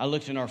 I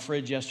looked in our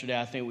fridge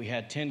yesterday. I think we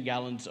had 10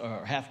 gallons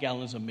or half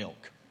gallons of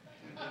milk.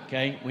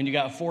 Okay, when you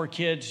got 4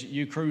 kids,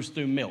 you cruise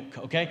through milk.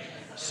 Okay,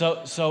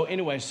 so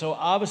anyway, so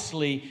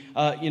obviously,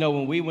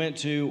 when we went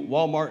to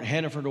Walmart,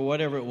 Hannaford, or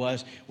whatever it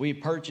was, we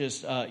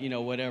purchased,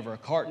 a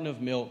carton of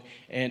milk,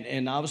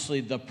 and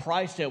obviously the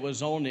price that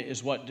was on it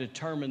is what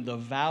determined the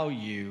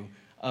value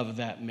of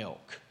that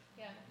milk.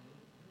 Yeah.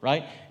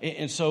 Right,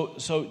 and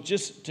so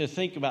just to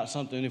think about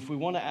something, if we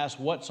want to ask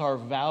what's our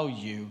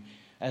value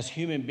as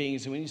human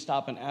beings, and we need to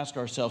stop and ask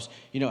ourselves,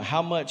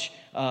 how much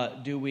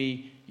do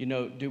we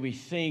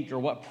think, or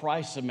what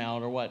price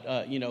amount, or what,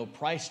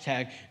 price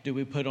tag do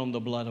we put on the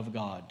blood of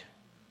God?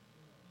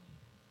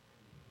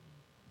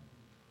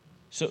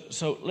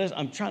 So listen,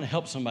 I'm trying to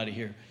help somebody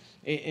here.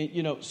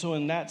 And, so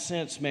in that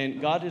sense, man,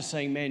 God is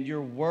saying, man,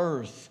 you're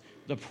worth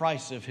the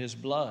price of his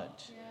blood.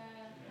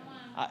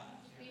 Yeah.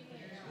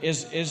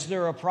 Is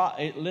there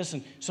a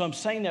listen, so I'm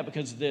saying that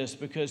because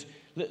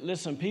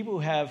listen, people who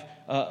have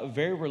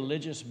very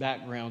religious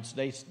backgrounds,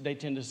 they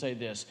tend to say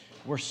this: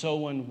 we're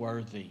so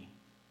unworthy.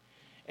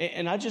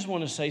 And I just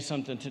want to say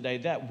something today.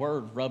 That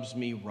word rubs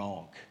me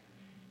wrong.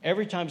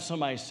 Every time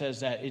somebody says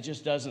that, it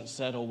just doesn't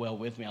settle well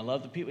with me. I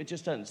love the people. It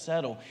just doesn't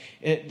settle.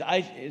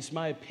 It's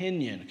my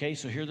opinion, okay?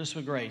 So hear this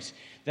with grace.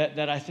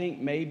 That I think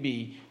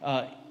maybe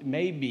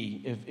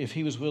if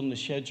he was willing to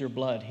shed your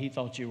blood, he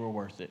thought you were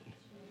worth it.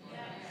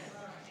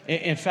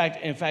 In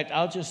fact,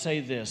 I'll just say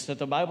this, that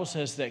the Bible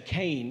says that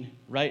Cain,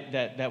 right,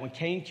 that when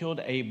Cain killed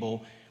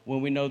Abel,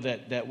 when we know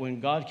that when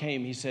God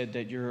came, he said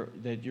that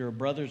your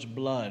brother's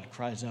blood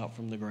cries out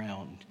from the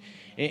ground.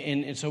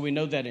 And so we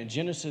know that in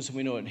Genesis,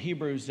 we know in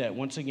Hebrews that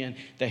once again,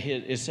 that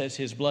it says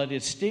his blood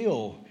is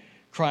still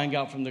crying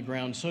out from the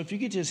ground. So if you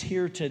could just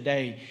hear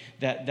today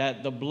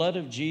that the blood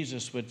of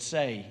Jesus would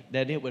say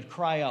that it would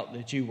cry out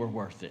that you were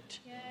worth it.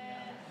 Yeah.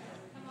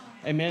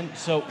 Amen.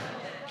 So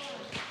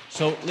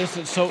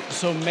listen,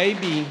 so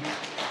maybe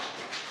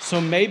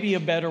a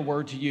better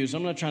word to use,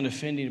 I'm not trying to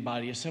offend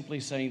anybody, is simply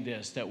saying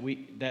this, that we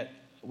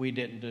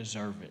didn't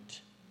deserve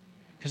it.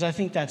 Because I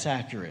think that's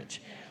accurate.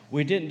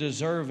 We didn't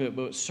deserve it,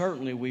 but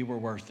certainly we were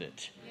worth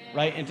it.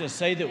 Right? And to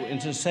say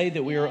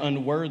that we are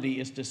unworthy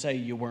is to say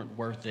you weren't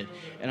worth it.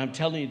 And I'm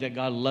telling you that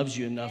God loves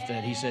you enough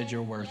that he said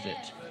you're worth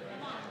it.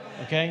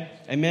 Okay?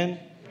 Amen?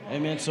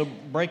 Amen. So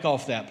break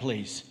off that,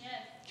 please.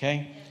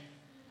 Okay?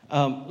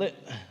 Let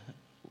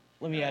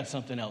me add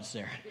something else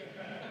there.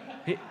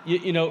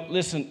 You know,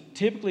 listen,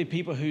 typically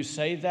people who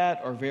say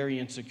that are very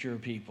insecure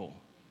people.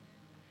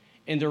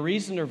 And the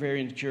reason they're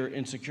very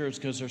insecure is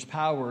because there's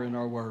power in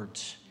our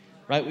words.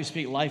 Right? We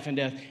speak life and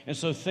death. And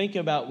so think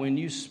about when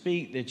you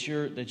speak that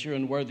you're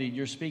unworthy,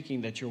 you're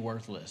speaking that you're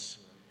worthless.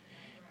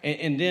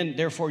 And then,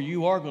 therefore,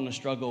 you are going to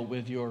struggle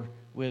with your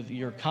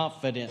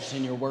confidence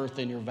and your worth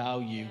and your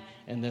value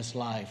in this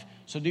life.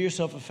 So do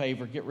yourself a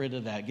favor. Get rid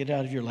of that. Get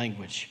out of your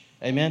language.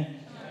 Amen?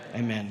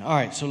 Amen. All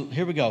right, so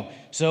here we go.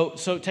 So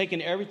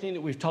taking everything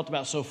that we've talked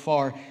about so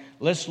far,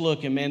 let's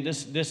look, and man,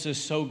 this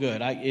is so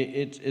good.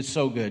 It's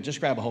so good. Just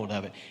grab a hold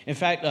of it. In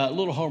fact, a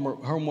little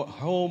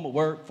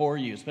homework for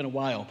you. It's been a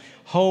while.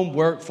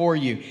 Homework for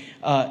you.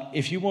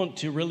 If you want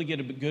to really get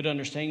a good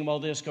understanding of all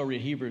this, go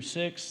read Hebrews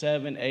 6,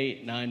 7,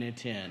 8, 9, and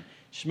 10.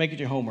 Just make it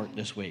your homework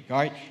this week, all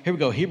right? Here we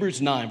go.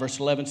 Hebrews 9, verse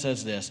 11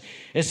 says this.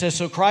 It says,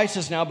 so Christ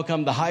has now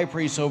become the high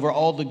priest over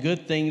all the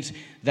good things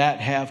that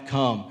have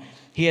come.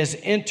 He has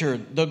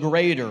entered the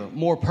greater,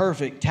 more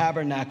perfect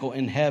tabernacle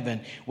in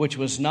heaven, which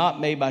was not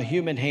made by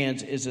human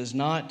hands. It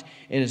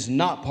is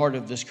not part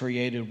of this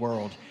created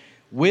world.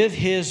 With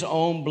his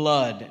own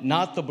blood,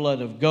 not the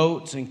blood of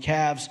goats and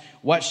calves.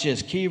 Watch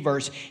this key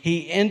verse.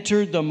 He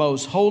entered the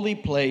most holy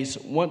place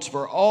once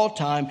for all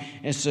time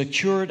and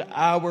secured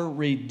our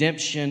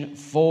redemption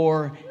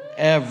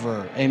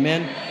forever.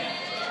 Amen.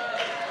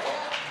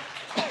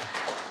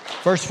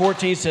 Verse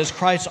 14 says,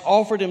 Christ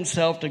offered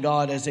himself to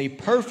God as a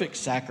perfect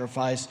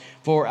sacrifice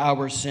for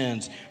our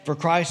sins. For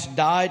Christ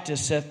died to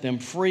set them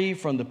free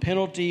from the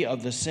penalty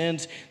of the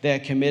sins they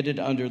had committed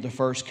under the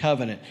first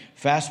covenant.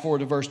 Fast forward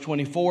to verse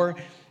 24.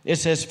 It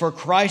says, for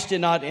Christ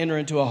did not enter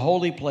into a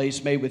holy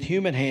place made with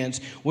human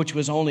hands, which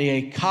was only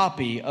a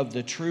copy of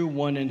the true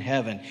one in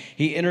heaven.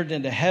 He entered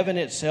into heaven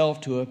itself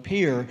to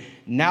appear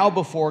now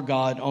before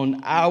God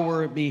on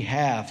our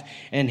behalf.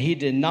 And he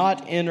did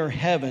not enter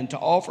heaven to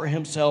offer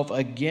himself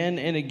again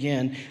and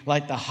again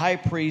like the high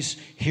priest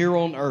here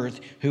on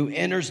earth, who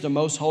enters the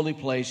most holy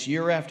place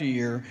year after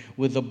year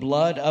with the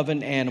blood of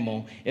an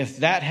animal. If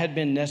that had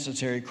been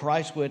necessary,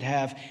 Christ would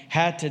have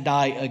had to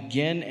die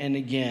again and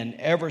again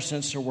ever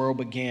since the world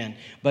began.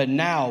 But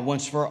now,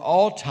 once for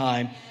all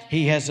time,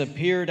 he has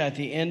appeared at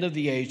the end of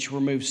the age to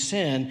remove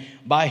sin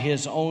by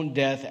his own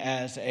death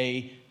as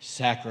a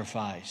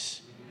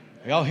sacrifice.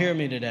 Are y'all hearing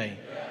me today?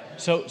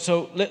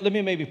 So let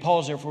me maybe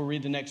pause there before we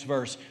read the next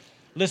verse.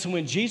 Listen,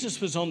 when Jesus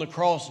was on the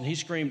cross and he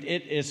screamed,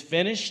 it is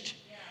finished,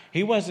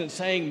 he wasn't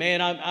saying,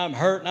 man, I'm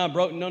hurt and I'm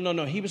broken.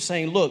 No. He was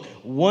saying, look,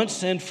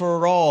 once and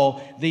for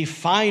all, the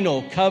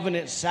final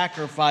covenant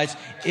sacrifice,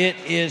 it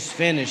is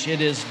finished. It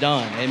is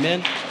done.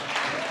 Amen?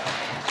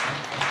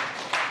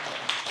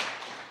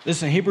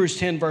 Listen, Hebrews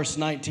 10 verse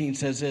 19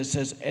 says this,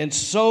 says, and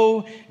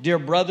so, dear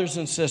brothers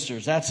and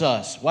sisters, that's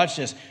us. Watch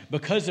this.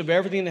 Because of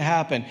everything that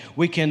happened,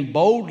 we can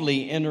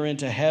boldly enter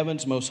into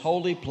heaven's most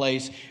holy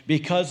place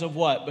because of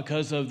what?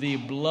 Because of the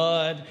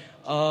blood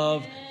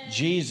of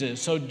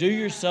Jesus. So do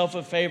yourself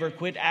a favor.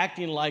 Quit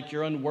acting like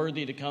you're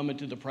unworthy to come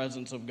into the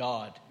presence of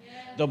God.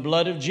 The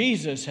blood of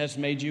Jesus has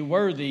made you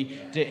worthy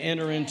to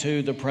enter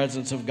into the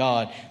presence of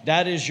God.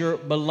 That is your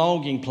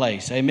belonging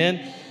place.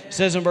 Amen? It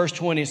says in verse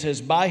 20, it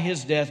says, by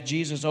his death,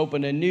 Jesus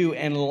opened a new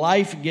and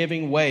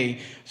life-giving way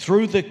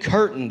through the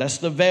curtain, that's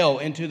the veil,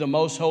 into the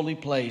most holy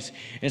place.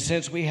 And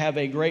since we have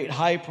a great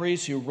high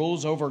priest who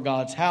rules over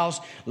God's house,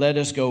 let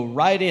us go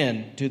right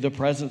in to the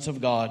presence of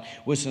God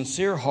with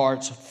sincere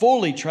hearts,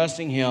 fully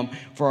trusting him,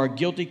 for our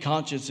guilty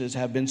consciences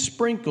have been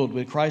sprinkled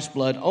with Christ's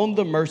blood on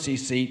the mercy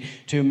seat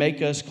to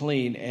make us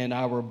clean, and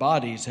our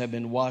bodies have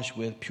been washed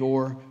with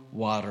pure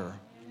water.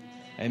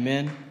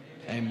 Amen.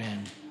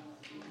 Amen.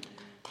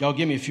 Y'all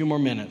give me a few more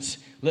minutes.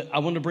 I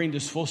want to bring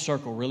this full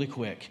circle really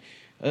quick.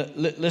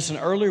 Listen,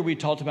 earlier we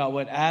talked about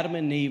what Adam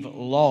and Eve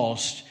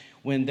lost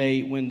when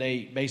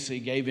they basically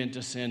gave in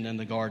to sin in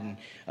the garden.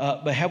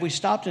 But have we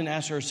stopped and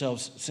asked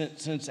ourselves,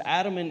 since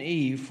Adam and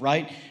Eve,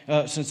 right?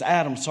 Since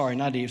Adam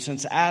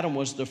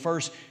was the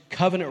first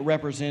covenant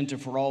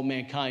representative for all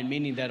mankind,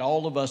 meaning that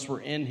all of us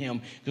were in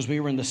him because we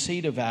were in the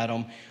seed of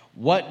Adam,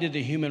 what did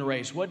the human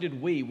race, what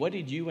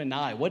did you and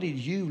I, what did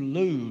you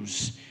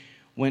lose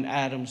when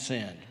Adam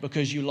sinned?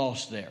 Because you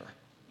lost there.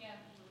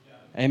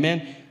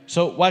 Amen.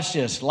 So watch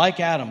this.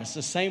 Like Adam, it's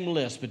the same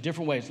list, but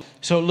different ways.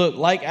 So look,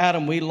 like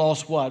Adam, we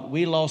lost what?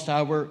 We lost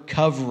our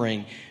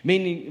covering.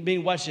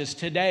 Meaning, watch this.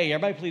 Today,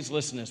 everybody please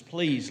listen to this.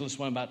 Please listen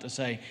to what I'm about to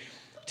say.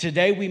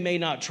 Today, we may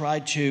not try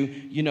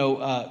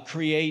to,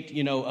 create,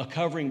 a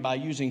covering by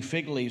using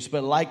fig leaves,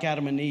 but like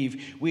Adam and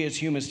Eve, we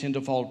as humans tend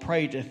to fall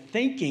prey to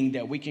thinking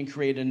that we can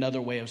create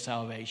another way of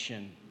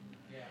salvation.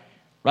 Yeah.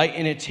 Right?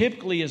 And it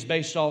typically is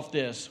based off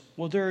this.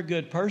 Well, they're a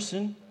good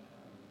person.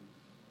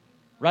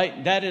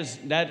 Right? That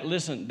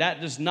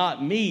does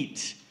not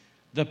meet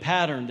the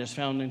pattern that's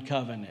found in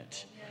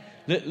covenant.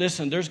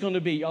 Listen, there's going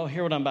to be, y'all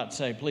hear what I'm about to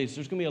say, please.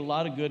 There's going to be a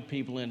lot of good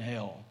people in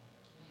hell.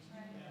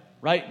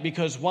 Right?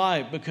 Because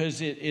why?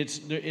 Because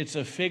it's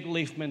a fig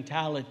leaf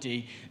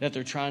mentality that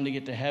they're trying to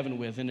get to heaven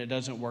with, and it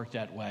doesn't work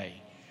that way.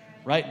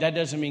 Right? That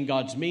doesn't mean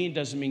God's mean,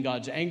 doesn't mean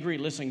God's angry.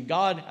 Listen,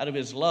 God, out of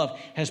His love,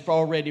 has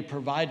already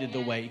provided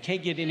the way. You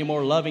can't get any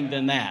more loving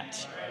than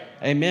that.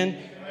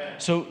 Amen?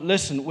 So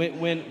listen,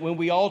 when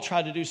we all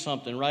try to do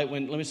something, right?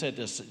 Let me say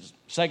this.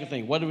 Second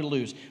thing, what did we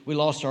lose? We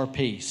lost our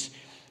peace.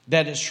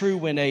 That is true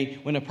when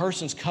a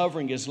person's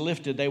covering is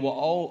lifted, they will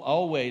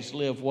always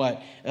live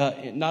what?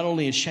 Not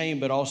only in shame,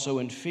 but also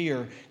in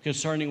fear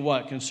concerning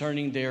what?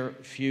 Concerning their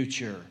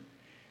future.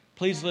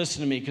 Please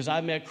listen to me, because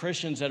I've met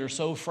Christians that are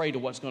so afraid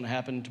of what's going to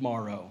happen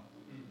tomorrow.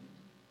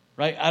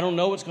 Right? I don't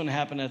know what's going to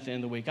happen at the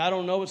end of the week. I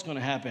don't know what's going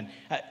to happen.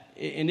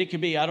 And it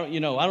could be, I don't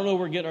know where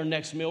we're getting our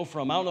next meal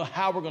from. I don't know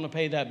how we're going to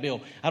pay that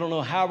bill. I don't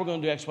know how we're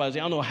going to do X, Y, Z.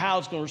 I don't know how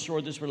it's going to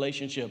restore this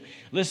relationship.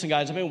 Listen,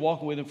 guys, I've been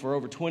walking with Him for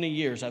over 20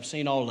 years. I've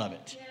seen all of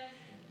it.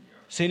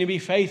 Seen Him be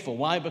faithful.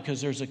 Why? Because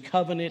there's a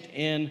covenant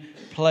in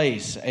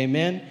place.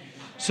 Amen?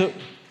 So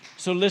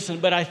listen,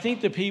 but I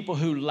think the people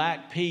who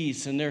lack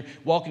peace and they're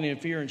walking in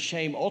fear and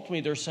shame,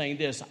 ultimately they're saying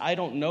this: I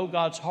don't know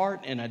God's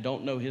heart and I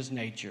don't know His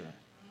nature.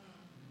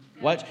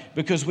 What?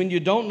 Because when you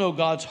don't know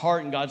God's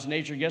heart and God's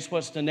nature, guess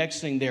what's the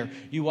next thing there?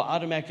 You will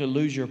automatically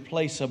lose your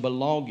place of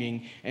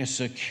belonging and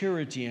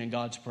security in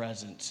God's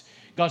presence.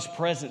 God's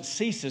presence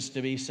ceases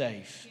to be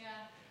safe. Yeah.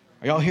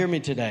 Are y'all hearing me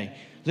today?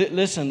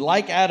 Listen,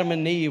 like Adam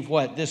and Eve,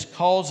 what? This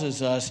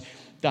causes us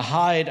to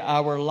hide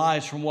our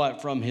lives from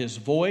what? From His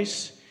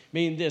voice.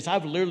 Meaning this,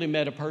 I've literally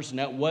met a person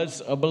that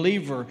was a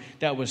believer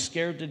that was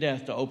scared to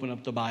death to open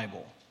up the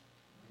Bible.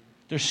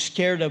 They're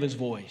scared of His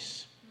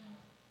voice.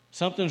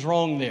 Something's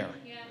wrong there.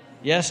 Yeah.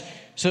 Yes?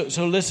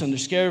 So listen, they're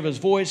scared of His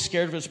voice,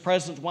 scared of His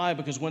presence. Why?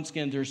 Because once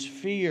again, there's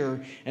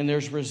fear and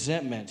there's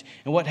resentment.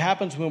 And what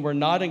happens when we're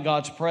not in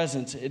God's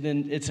presence,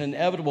 it's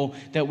inevitable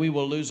that we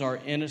will lose our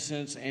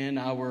innocence and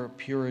our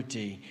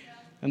purity.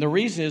 And the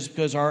reason is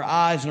because our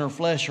eyes and our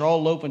flesh are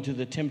all open to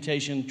the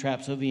temptation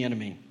traps of the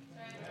enemy.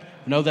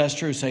 No, that's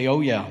true. Say,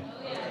 oh yeah.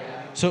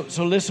 So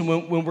listen,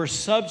 when we're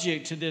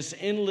subject to this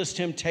endless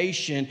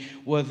temptation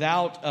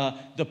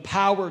without the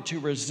power to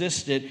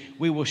resist it,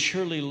 we will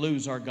surely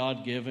lose our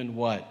God-given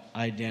what?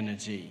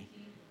 Identity.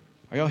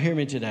 Are y'all hearing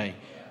me today?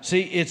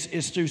 See,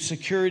 it's through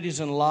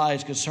securities and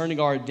lies concerning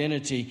our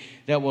identity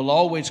that will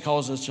always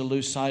cause us to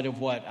lose sight of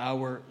what?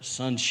 Our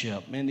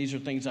sonship. Man, these are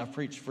things I've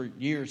preached for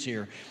years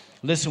here.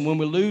 Listen, when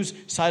we lose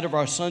sight of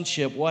our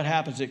sonship, what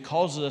happens? It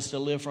causes us to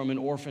live from an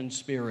orphan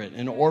spirit,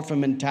 an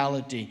orphan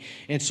mentality.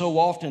 And so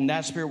often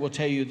that spirit will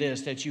tell you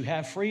this, that you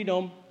have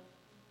freedom.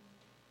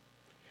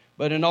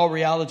 But in all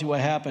reality, what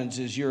happens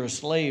is you're a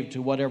slave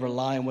to whatever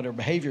lie and whatever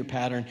behavior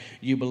pattern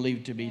you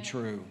believe to be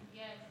true.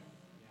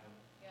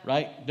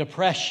 Right?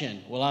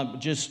 Depression. Well,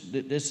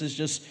 this is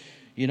just,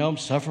 I'm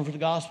suffering for the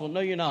gospel.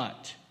 No, you're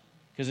not.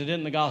 Because it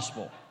isn't the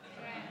gospel.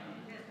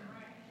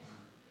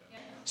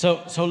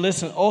 So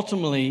listen,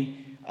 ultimately,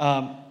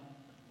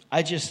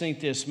 I just think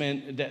this,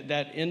 man,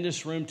 that in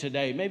this room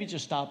today, maybe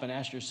just stop and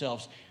ask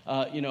yourselves,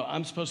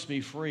 I'm supposed to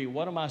be free.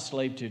 What am I a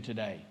slave to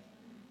today?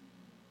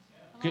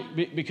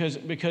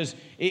 Because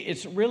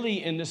it's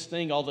really in this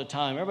thing all the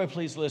time. Everybody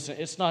please listen.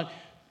 It's not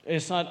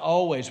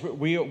always.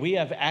 We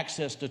have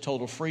access to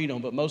total freedom,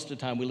 but most of the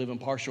time we live in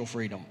partial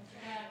freedom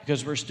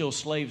because we're still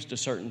slaves to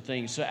certain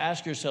things. So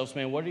ask yourselves,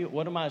 man,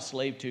 what am I a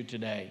slave to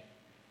today?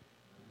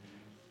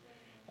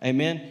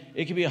 Amen.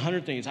 It could be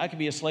 100 things. I could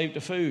be a slave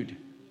to food.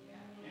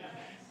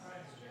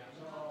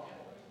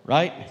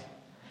 Right?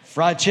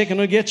 Fried chicken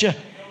will get you.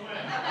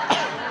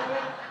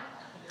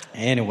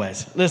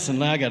 Anyways, listen,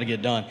 now I got to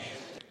get done.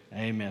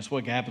 Amen. That's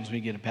what happens when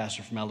you get a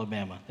pastor from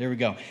Alabama. There we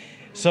go.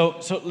 So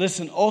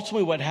listen,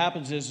 ultimately what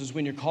happens is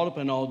when you're caught up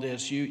in all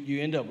this,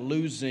 you end up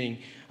losing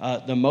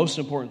the most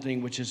important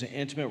thing, which is an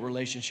intimate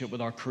relationship with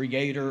our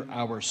Creator,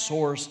 our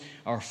source,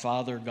 our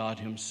Father, God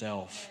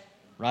Himself.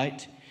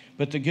 Right?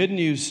 But the good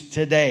news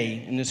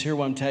today, and this here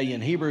what I'm telling you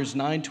in Hebrews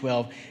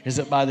 9:12, is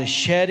that by the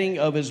shedding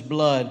of His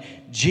blood,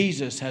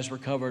 Jesus has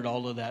recovered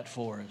all of that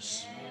for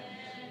us.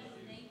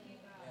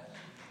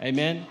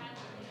 Amen?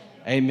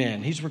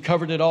 Amen. He's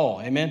recovered it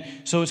all. Amen?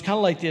 So it's kind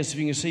of like this, if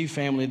you can see,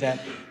 family,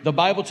 that the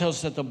Bible tells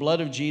us that the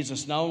blood of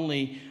Jesus not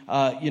only,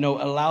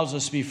 allows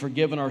us to be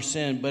forgiven our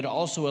sin, but it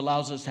also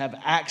allows us to have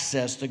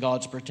access to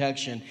God's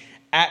protection,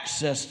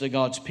 access to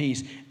God's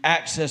peace,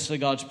 access to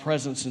God's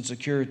presence and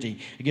security.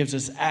 It gives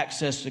us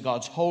access to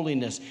God's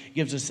holiness. It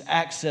gives us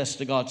access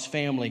to God's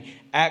family,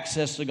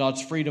 access to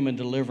God's freedom and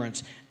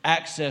deliverance,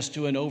 access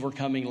to an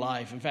overcoming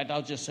life. In fact,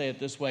 I'll just say it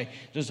this way.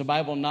 Does the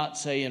Bible not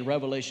say in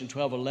Revelation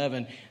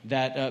 12:11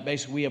 that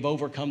basically we have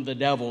overcome the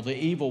devil, the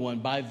evil one,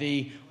 by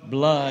the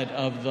blood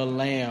of the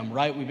Lamb,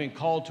 right? We've been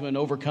called to an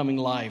overcoming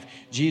life.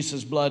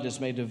 Jesus' blood is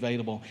made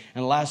available.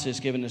 And lastly, it's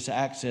given us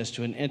access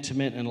to an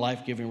intimate and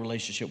life-giving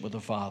relationship with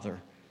the Father.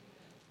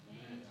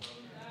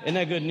 Isn't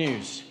that good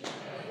news?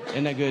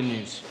 Isn't that good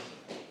news?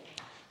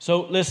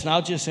 So listen,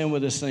 I'll just end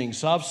with this thing.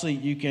 So obviously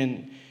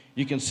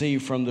you can see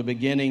from the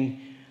beginning,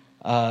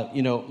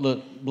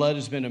 look, blood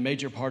has been a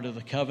major part of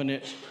the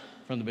covenant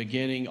from the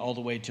beginning all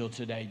the way till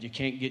today. You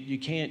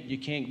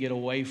can't get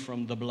away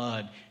from the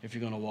blood if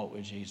you're going to walk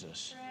with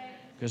Jesus.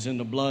 Because in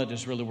the blood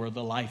is really where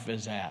the life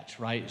is at,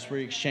 right? It's where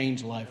He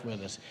exchanged life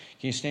with us.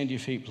 Can you stand to your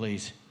feet,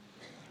 please?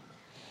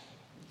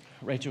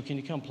 Rachel, can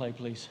you come play,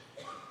 please?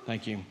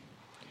 Thank you.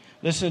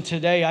 Listen,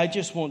 today I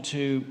just want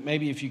to,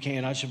 maybe if you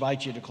can, I should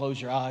invite you to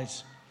close your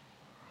eyes,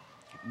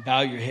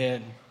 bow your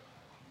head,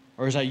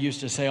 or as I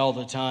used to say all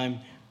the time,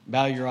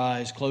 bow your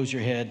eyes, close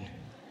your head.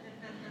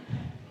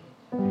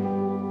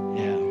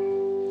 Yeah.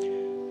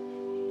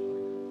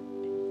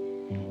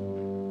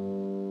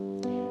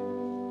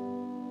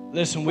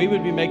 Listen, we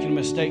would be making a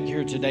mistake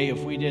here today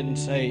if we didn't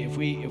say, if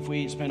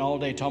we spent all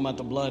day talking about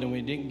the blood and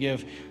we didn't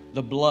give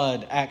the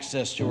blood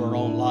access to our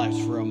own lives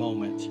for a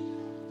moment.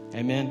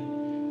 Amen.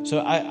 So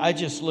I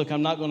just, look,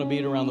 I'm not going to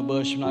beat around the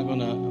bush. I'm not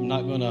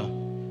going to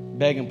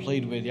beg and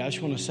plead with you. I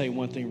just want to say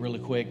one thing really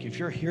quick. If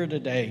you're here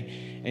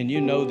today and you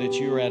know that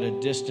you're at a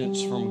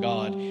distance from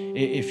God,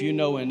 if you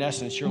know in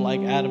essence you're like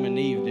Adam and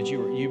Eve, that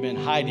you've been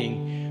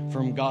hiding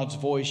from God's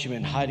voice, you've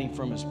been hiding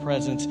from His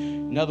presence.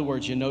 In other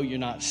words, you know you're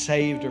not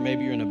saved, or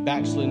maybe you're in a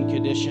backslidden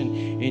condition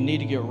and you need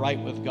to get right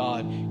with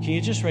God. Can you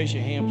just raise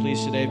your hand,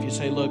 please, today? If you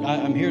say, look,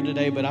 I'm here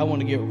today, but I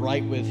want to get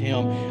right with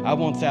Him. I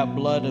want that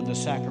blood of the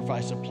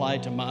sacrifice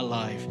applied to my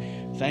life.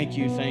 Thank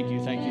you, thank you,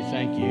 thank you,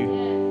 thank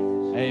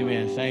you.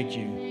 Amen, thank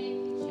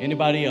you.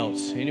 Anybody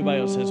else?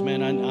 Anybody else says,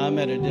 man, I'm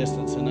at a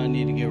distance and I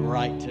need to get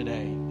right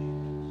today.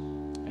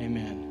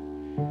 Amen.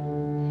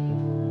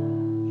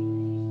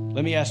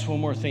 Let me ask one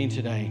more thing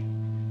today.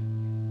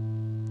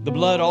 The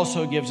blood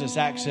also gives us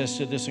access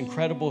to this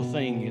incredible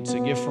thing. It's a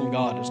gift from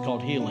God. It's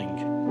called healing.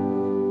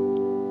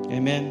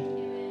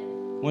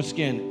 Amen. Once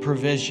again,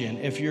 provision.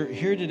 If you're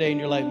here today and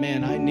you're like,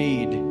 man, I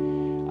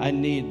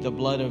need the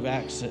blood of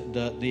access,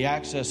 the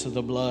access of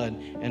the blood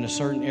in a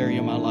certain area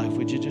of my life,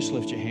 would you just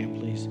lift your hand,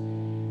 please?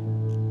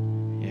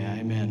 Yeah,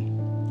 amen.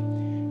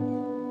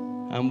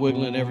 I'm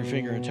wiggling every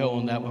finger and toe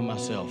on that one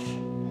myself.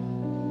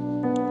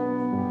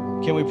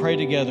 Can we pray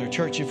together?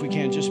 Church, if we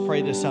can, just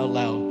pray this out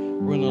loud.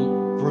 We're going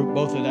to group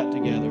both of that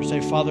together. Say,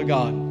 Father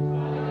God,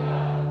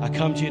 I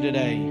come to you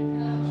today,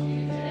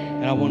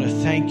 and I want to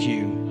thank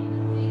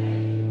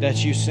you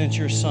that you sent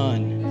your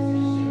Son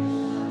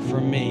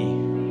for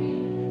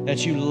me,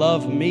 that you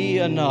love me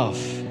enough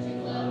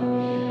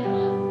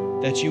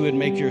that you would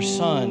make your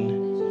Son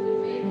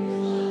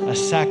a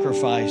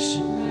sacrifice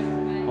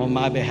on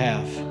my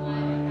behalf.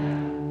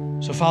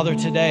 So, Father,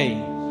 today,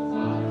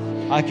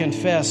 I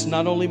confess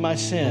not only my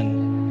sin,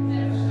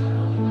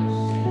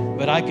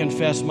 but I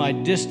confess my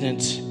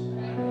distance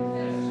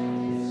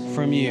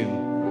from you.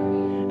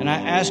 And I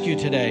ask you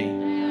today,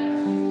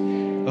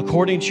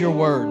 according to your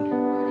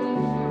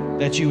word,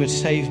 that you would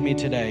save me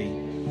today,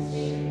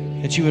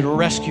 that you would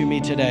rescue me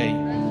today,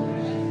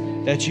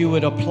 that you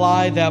would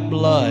apply that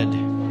blood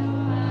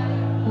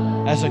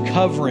as a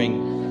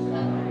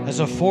covering, as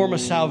a form of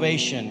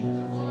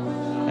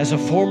salvation, as a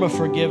form of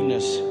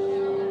forgiveness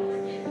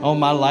on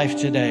my life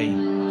today.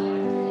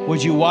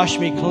 Would you wash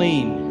me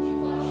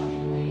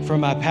clean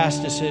from my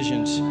past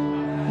decisions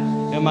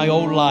and my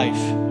old life?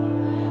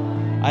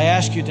 I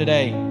ask you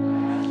today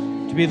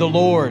to be the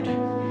Lord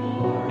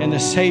and the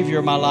Savior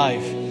of my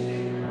life.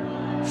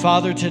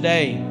 Father,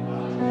 today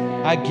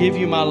I give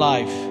you my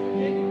life.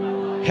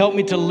 Help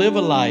me to live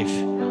a life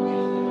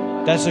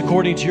that's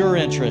according to your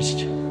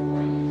interest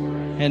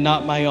and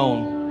not my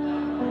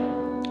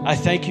own. I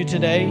thank you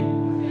today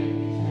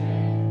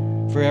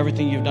for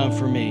everything you've done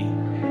for me.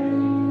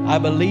 I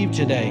believe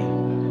today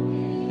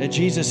that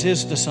Jesus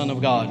is the Son of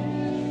God,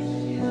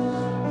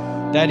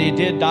 that He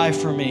did die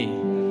for me,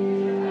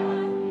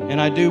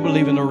 and I do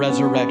believe in the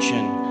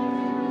resurrection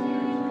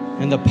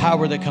and the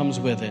power that comes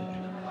with it.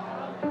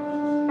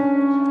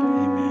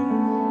 Amen.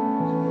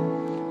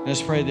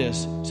 Let's pray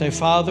this. Say,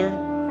 Father,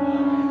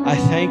 I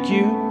thank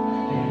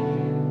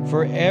you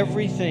for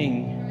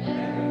everything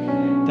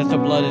that the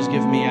blood has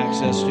given me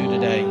access to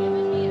today.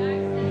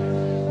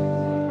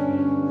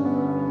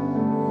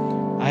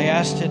 I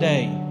ask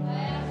today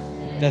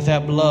that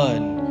that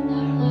blood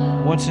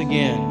once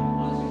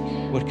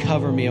again would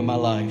cover me in my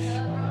life,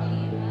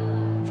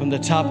 from the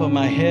top of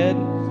my head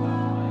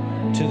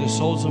to the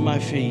soles of my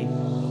feet,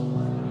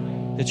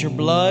 that your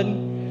blood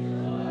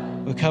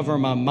would cover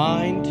my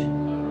mind,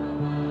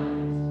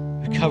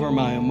 would cover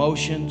my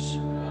emotions,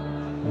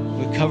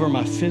 would cover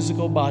my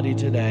physical body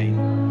today.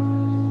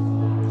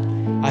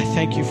 I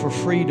thank you for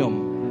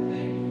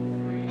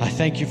freedom. I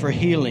thank you for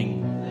healing.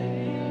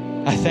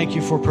 I thank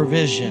you for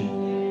provision.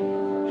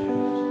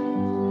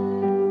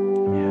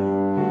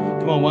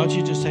 Come on, why don't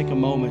you just take a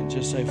moment and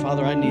just say,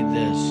 Father, I need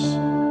this.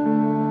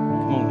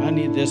 Come on, I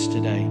need this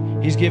today.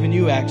 He's given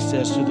you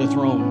access to the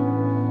throne.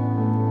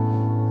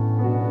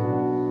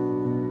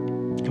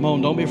 Come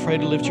on, don't be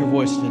afraid to lift your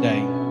voice today.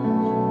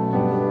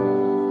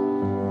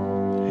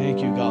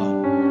 Thank you,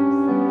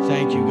 God.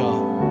 Thank you,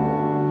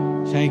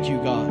 God. Thank you,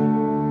 God.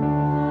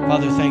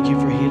 Father, thank you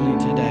for healing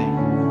today.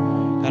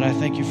 God, I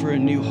thank you for a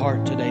new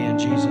heart today in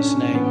Jesus'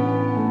 name.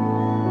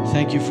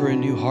 Thank you for a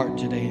new heart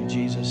today in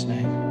Jesus'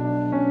 name.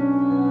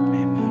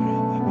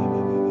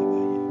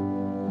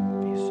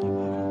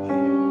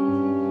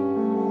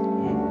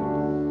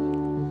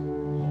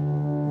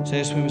 Say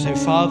this with me. Say,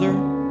 Father,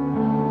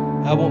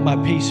 I want my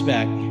peace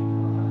back.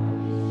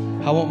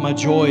 I want my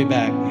joy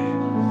back.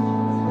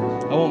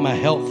 I want my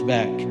health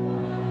back.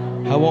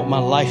 I want my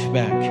life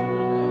back.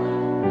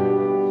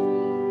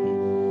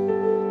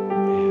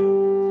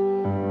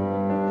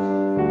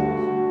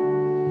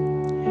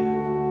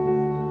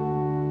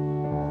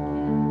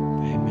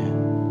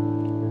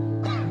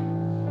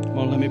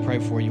 Let me pray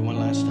for you one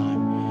last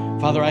time.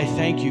 Father, I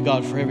thank you,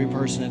 God, for every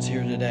person that's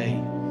here today.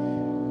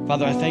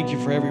 Father, I thank you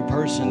for every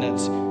person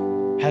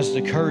that has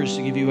the courage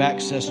to give you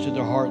access to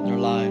their heart and their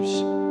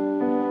lives.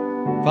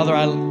 Father,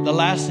 the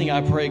last thing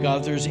I pray,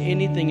 God, if there's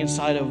anything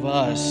inside of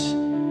us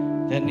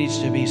that needs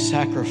to be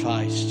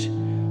sacrificed,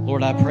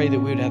 Lord, I pray that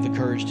we would have the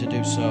courage to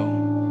do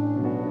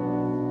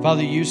so.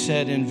 Father, you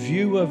said in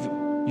view of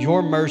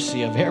your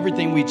mercy, of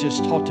everything we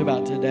just talked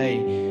about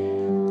today,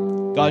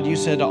 God, you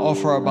said to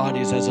offer our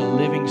bodies as a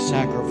living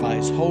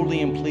sacrifice, holy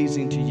and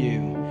pleasing to you.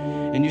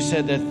 And you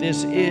said that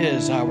this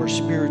is our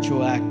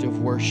spiritual act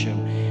of worship.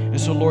 And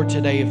so, Lord,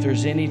 today, if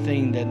there's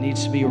anything that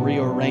needs to be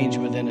rearranged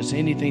within us,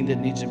 anything that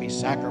needs to be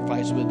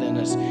sacrificed within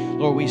us,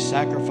 Lord, we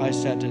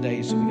sacrifice that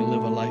today so we can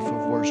live a life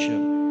of worship,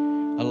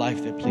 a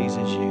life that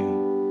pleases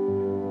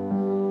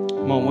you.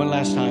 Come on, one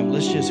last time.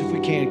 Let's just, if we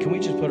can we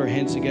just put our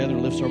hands together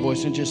and lift our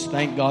voice and just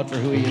thank God for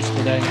who he is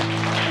today?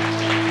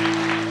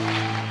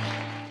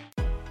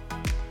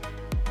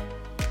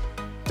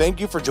 Thank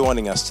you for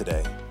joining us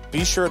today.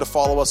 Be sure to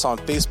follow us on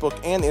Facebook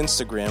and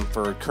Instagram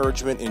for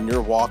encouragement in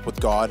your walk with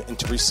God and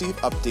to receive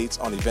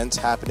updates on events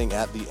happening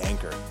at The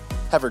Anchor.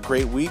 Have a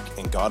great week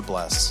and God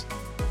bless.